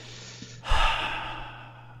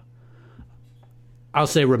 I'll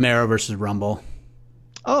say Romero versus Rumble.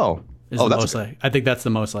 Oh, I think that's the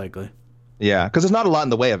most likely. Yeah, because there's not a lot in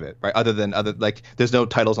the way of it, right? Other like there's no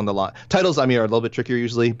titles on the line. Titles, I mean, are a little bit trickier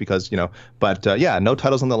usually because but no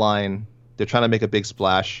titles on the line. They're trying to make a big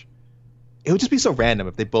splash. It would just be so random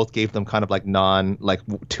if they both gave them kind of like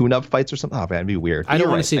tune-up fights or something. Oh man, it'd be weird. I don't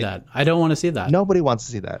want to see that. I don't want to see that. Nobody wants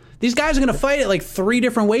to see that. These guys are going to fight at like 3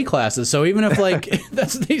 different weight classes. So even if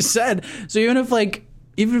that's what they said. So even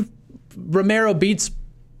if Romero beats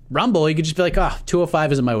Rumble, he could just be like,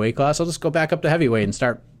 205 isn't my weight class. I'll just go back up to heavyweight and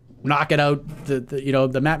start knocking out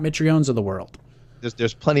the Matt Mitriones of the world.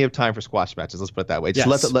 There's plenty of time for squash matches. Let's put it that way. Just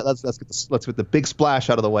yes. let's get the big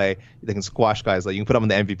splash out of the way. They can squash guys. Like you can put them on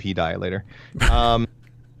the MVP diet later.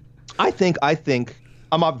 I think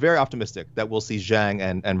I'm very optimistic that we'll see Zhang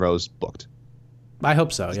and Rose booked. I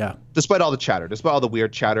hope so, yeah. Despite all the chatter, despite all the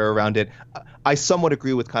weird chatter around it, I somewhat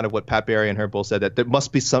agree with kind of what Pat Barry and Herb Bull said, that there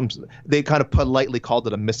must be they kind of politely called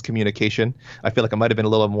it a miscommunication. I feel like it might have been a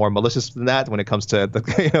little more malicious than that when it comes to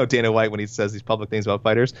Dana White when he says these public things about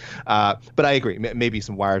fighters. But I agree, maybe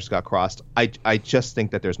some wires got crossed. I just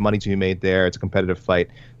think that there's money to be made there. It's a competitive fight.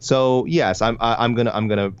 So yes, I'm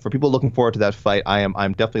gonna for people looking forward to that fight,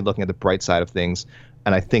 I'm definitely looking at the bright side of things,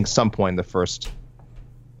 and I think some point in the first.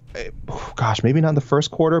 Gosh, maybe not in the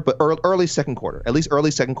first quarter, but early second quarter, at least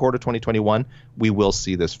early second quarter 2021, we will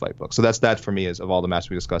see this fight book. So that for me is, of all the matches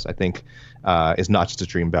we discussed, I think is not just a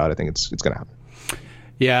dream bout. I think it's going to happen.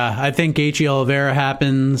 Yeah, I think Gaethje Oliveira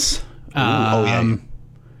happens. Yeah,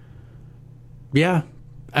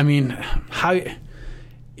 I mean,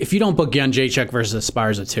 if you don't book Jan Jacek versus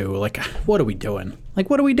Esparza too, like, what are we doing? Like,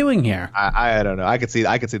 what are we doing here? I don't know. I could see the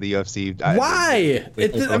UFC. Why?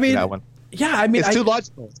 That one. Yeah, I mean, it's too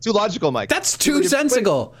logical. It's too logical, Mike. That's too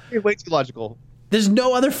sensical. Way too logical. There's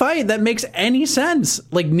no other fight that makes any sense.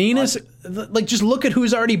 Like Nina's, like just look at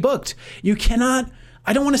who's already booked. You cannot.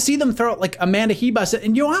 I don't want to see them throw out like Amanda Ribas,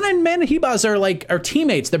 and Joanna and Amanda Ribas are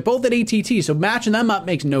teammates. They're both at ATT, so matching them up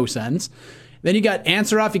makes no sense. Then you got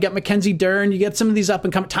Ansaroff, you got Mackenzie Dern, you get some of these up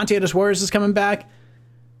and coming. Tatiana Suarez is coming back,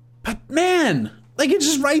 but man. Like, it's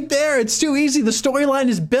just right there. It's too easy. The storyline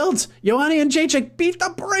is built. Joanna Jędrzejczyk beat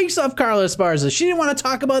the brakes off Carla Esparza. She didn't want to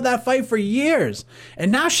talk about that fight for years.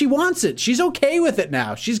 And now she wants it. She's okay with it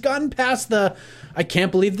now. She's gotten past I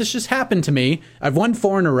can't believe this just happened to me. I've won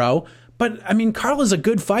 4 in a row. But, I mean, Carla's a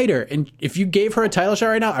good fighter. And if you gave her a title shot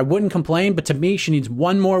right now, I wouldn't complain. But to me, she needs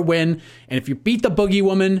one more win. And if you beat the Boogie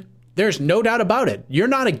Woman, there's no doubt about it. You're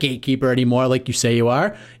not a gatekeeper anymore like you say you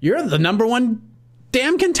are. You're the number one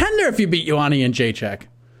damn contender if you beat Joanna Jędrzejczyk.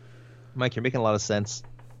 Mike, you're making a lot of sense.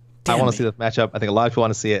 I want to see this matchup. I think a lot of people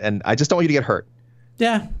want to see it, and I just don't want you to get hurt.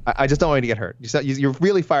 Yeah. I just don't want you to get hurt. You're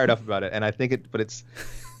really fired up about it, and I think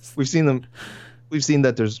we've seen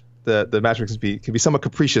that there's the matchups can be somewhat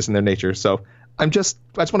capricious in their nature. So I just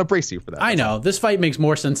want to brace you for that. I know. This fight makes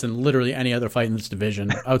more sense than literally any other fight in this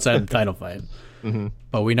division outside of the title fight. Mm-hmm.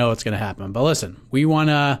 But we know it's going to happen. But listen, we want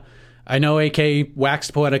to. I know AK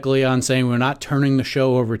waxed poetically on saying we're not turning the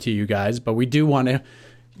show over to you guys, but we do want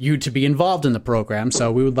you to be involved in the program.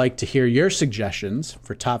 So we would like to hear your suggestions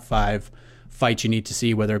for top 5 fights you need to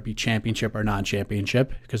see, whether it be championship or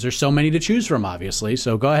non-championship, because there's so many to choose from, obviously.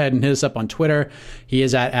 So go ahead and hit us up on Twitter. He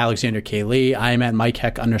is at Alexander K. Lee. I am at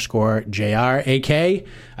MikeHeck_JR. AK,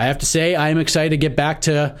 I have to say, I am excited to get back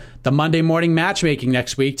to the Monday morning matchmaking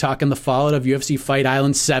next week, talking the fallout of UFC Fight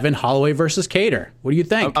Island 7, Holloway versus Cater. What do you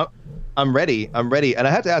think? I'm ready. And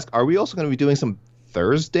I have to ask, are we also going to be doing some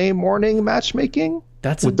Thursday morning matchmaking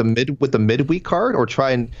with the midweek card, or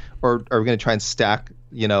are we going to try and stack,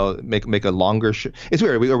 make a longer show? It's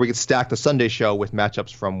weird. We could stack the Sunday show with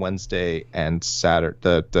matchups from Wednesday and Saturday,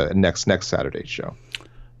 the next Saturday show.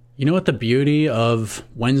 You know what the beauty of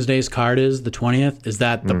Wednesday's card is, the 20th, is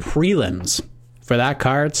that the prelims for that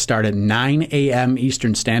card start at 9 a.m.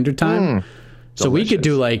 Eastern Standard Time. So we could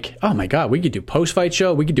do we could do post-fight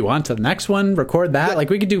show. We could do on to the next one, record that.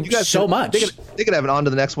 We could do so much. They could have an on to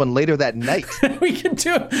the next one later that night. we could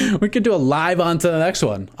do a live on to the next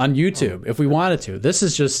one on YouTube if we wanted to. This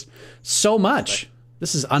is just so much.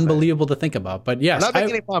 This is unbelievable to think about. But yes, we're not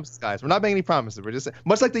making any promises, guys. We're not making any promises. We're just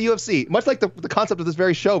much like the UFC, much like the concept of this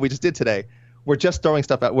very show we just did today. We're just throwing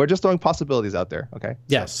stuff out. We're just throwing possibilities out there. Okay.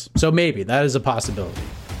 Yes. So maybe that is a possibility.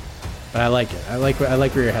 But I like it. I like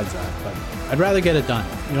where your head's at. But I'd rather get it done.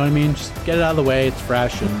 You know what I mean? Just get it out of the way. It's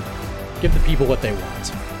fresh and give the people what they want.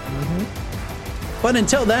 Mm-hmm. But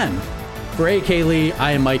until then, for AK Lee,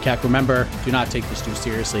 I am Mike Heck. Remember, do not take this too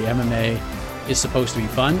seriously. MMA is supposed to be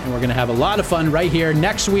fun, and we're going to have a lot of fun right here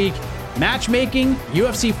next week. Matchmaking,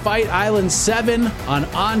 UFC Fight Island 7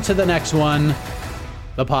 on to the next one,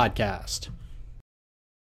 the podcast.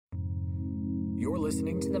 You're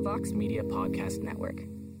listening to the Vox Media Podcast Network.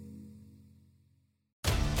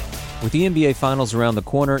 With the NBA Finals around the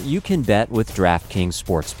corner, you can bet with DraftKings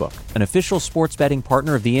Sportsbook, an official sports betting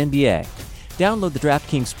partner of the NBA. Download the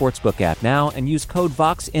DraftKings Sportsbook app now and use code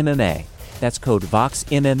VOXMMA. That's code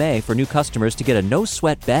VOXMMA for new customers to get a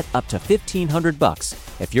no-sweat bet up to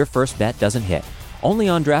 $1,500 if your first bet doesn't hit. Only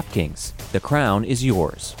on DraftKings. The crown is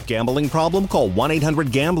yours. Gambling problem? Call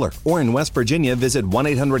 1-800-GAMBLER. Or in West Virginia, visit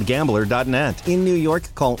 1-800-GAMBLER.net. In New York,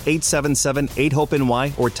 call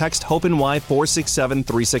 877-8-HOPE-NY or text HOPE-NY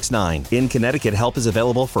 467-369. In Connecticut, help is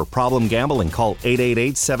available for problem gambling. Call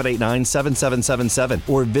 888-789-7777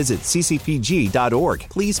 or visit ccpg.org.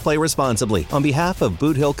 Please play responsibly. On behalf of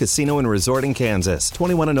Boot Hill Casino and Resort in Kansas,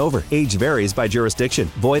 21 and over. Age varies by jurisdiction.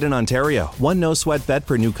 Void in Ontario. One no-sweat bet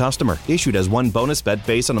per new customer. Issued as one bonus bonus bet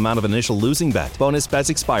based on amount of initial losing bet. Bonus bets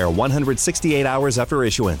expire 168 hours after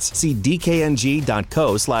issuance. See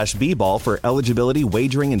dkng.co/bball for eligibility,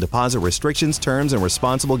 wagering, and deposit restrictions, terms, and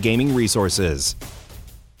responsible gaming resources.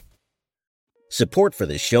 Support for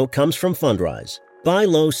this show comes from Fundrise. Buy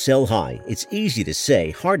low, sell high. It's easy to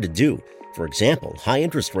say, hard to do. For example, high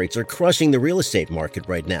interest rates are crushing the real estate market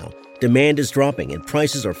right now. Demand is dropping and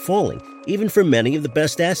prices are falling, even for many of the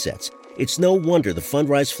best assets. It's no wonder the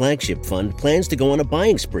Fundrise Flagship Fund plans to go on a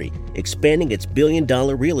buying spree, expanding its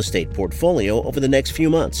billion-dollar real estate portfolio over the next few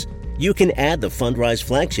months. You can add the Fundrise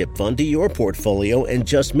Flagship Fund to your portfolio in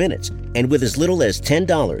just minutes, and with as little as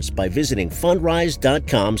 $10 by visiting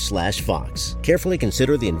fundrise.com/Fox. Carefully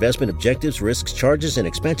consider the investment objectives, risks, charges, and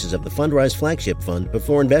expenses of the Fundrise Flagship Fund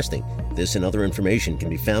before investing. This and other information can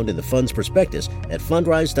be found in the fund's prospectus at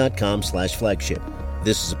fundrise.com/flagship.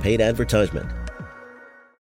 This is a paid advertisement.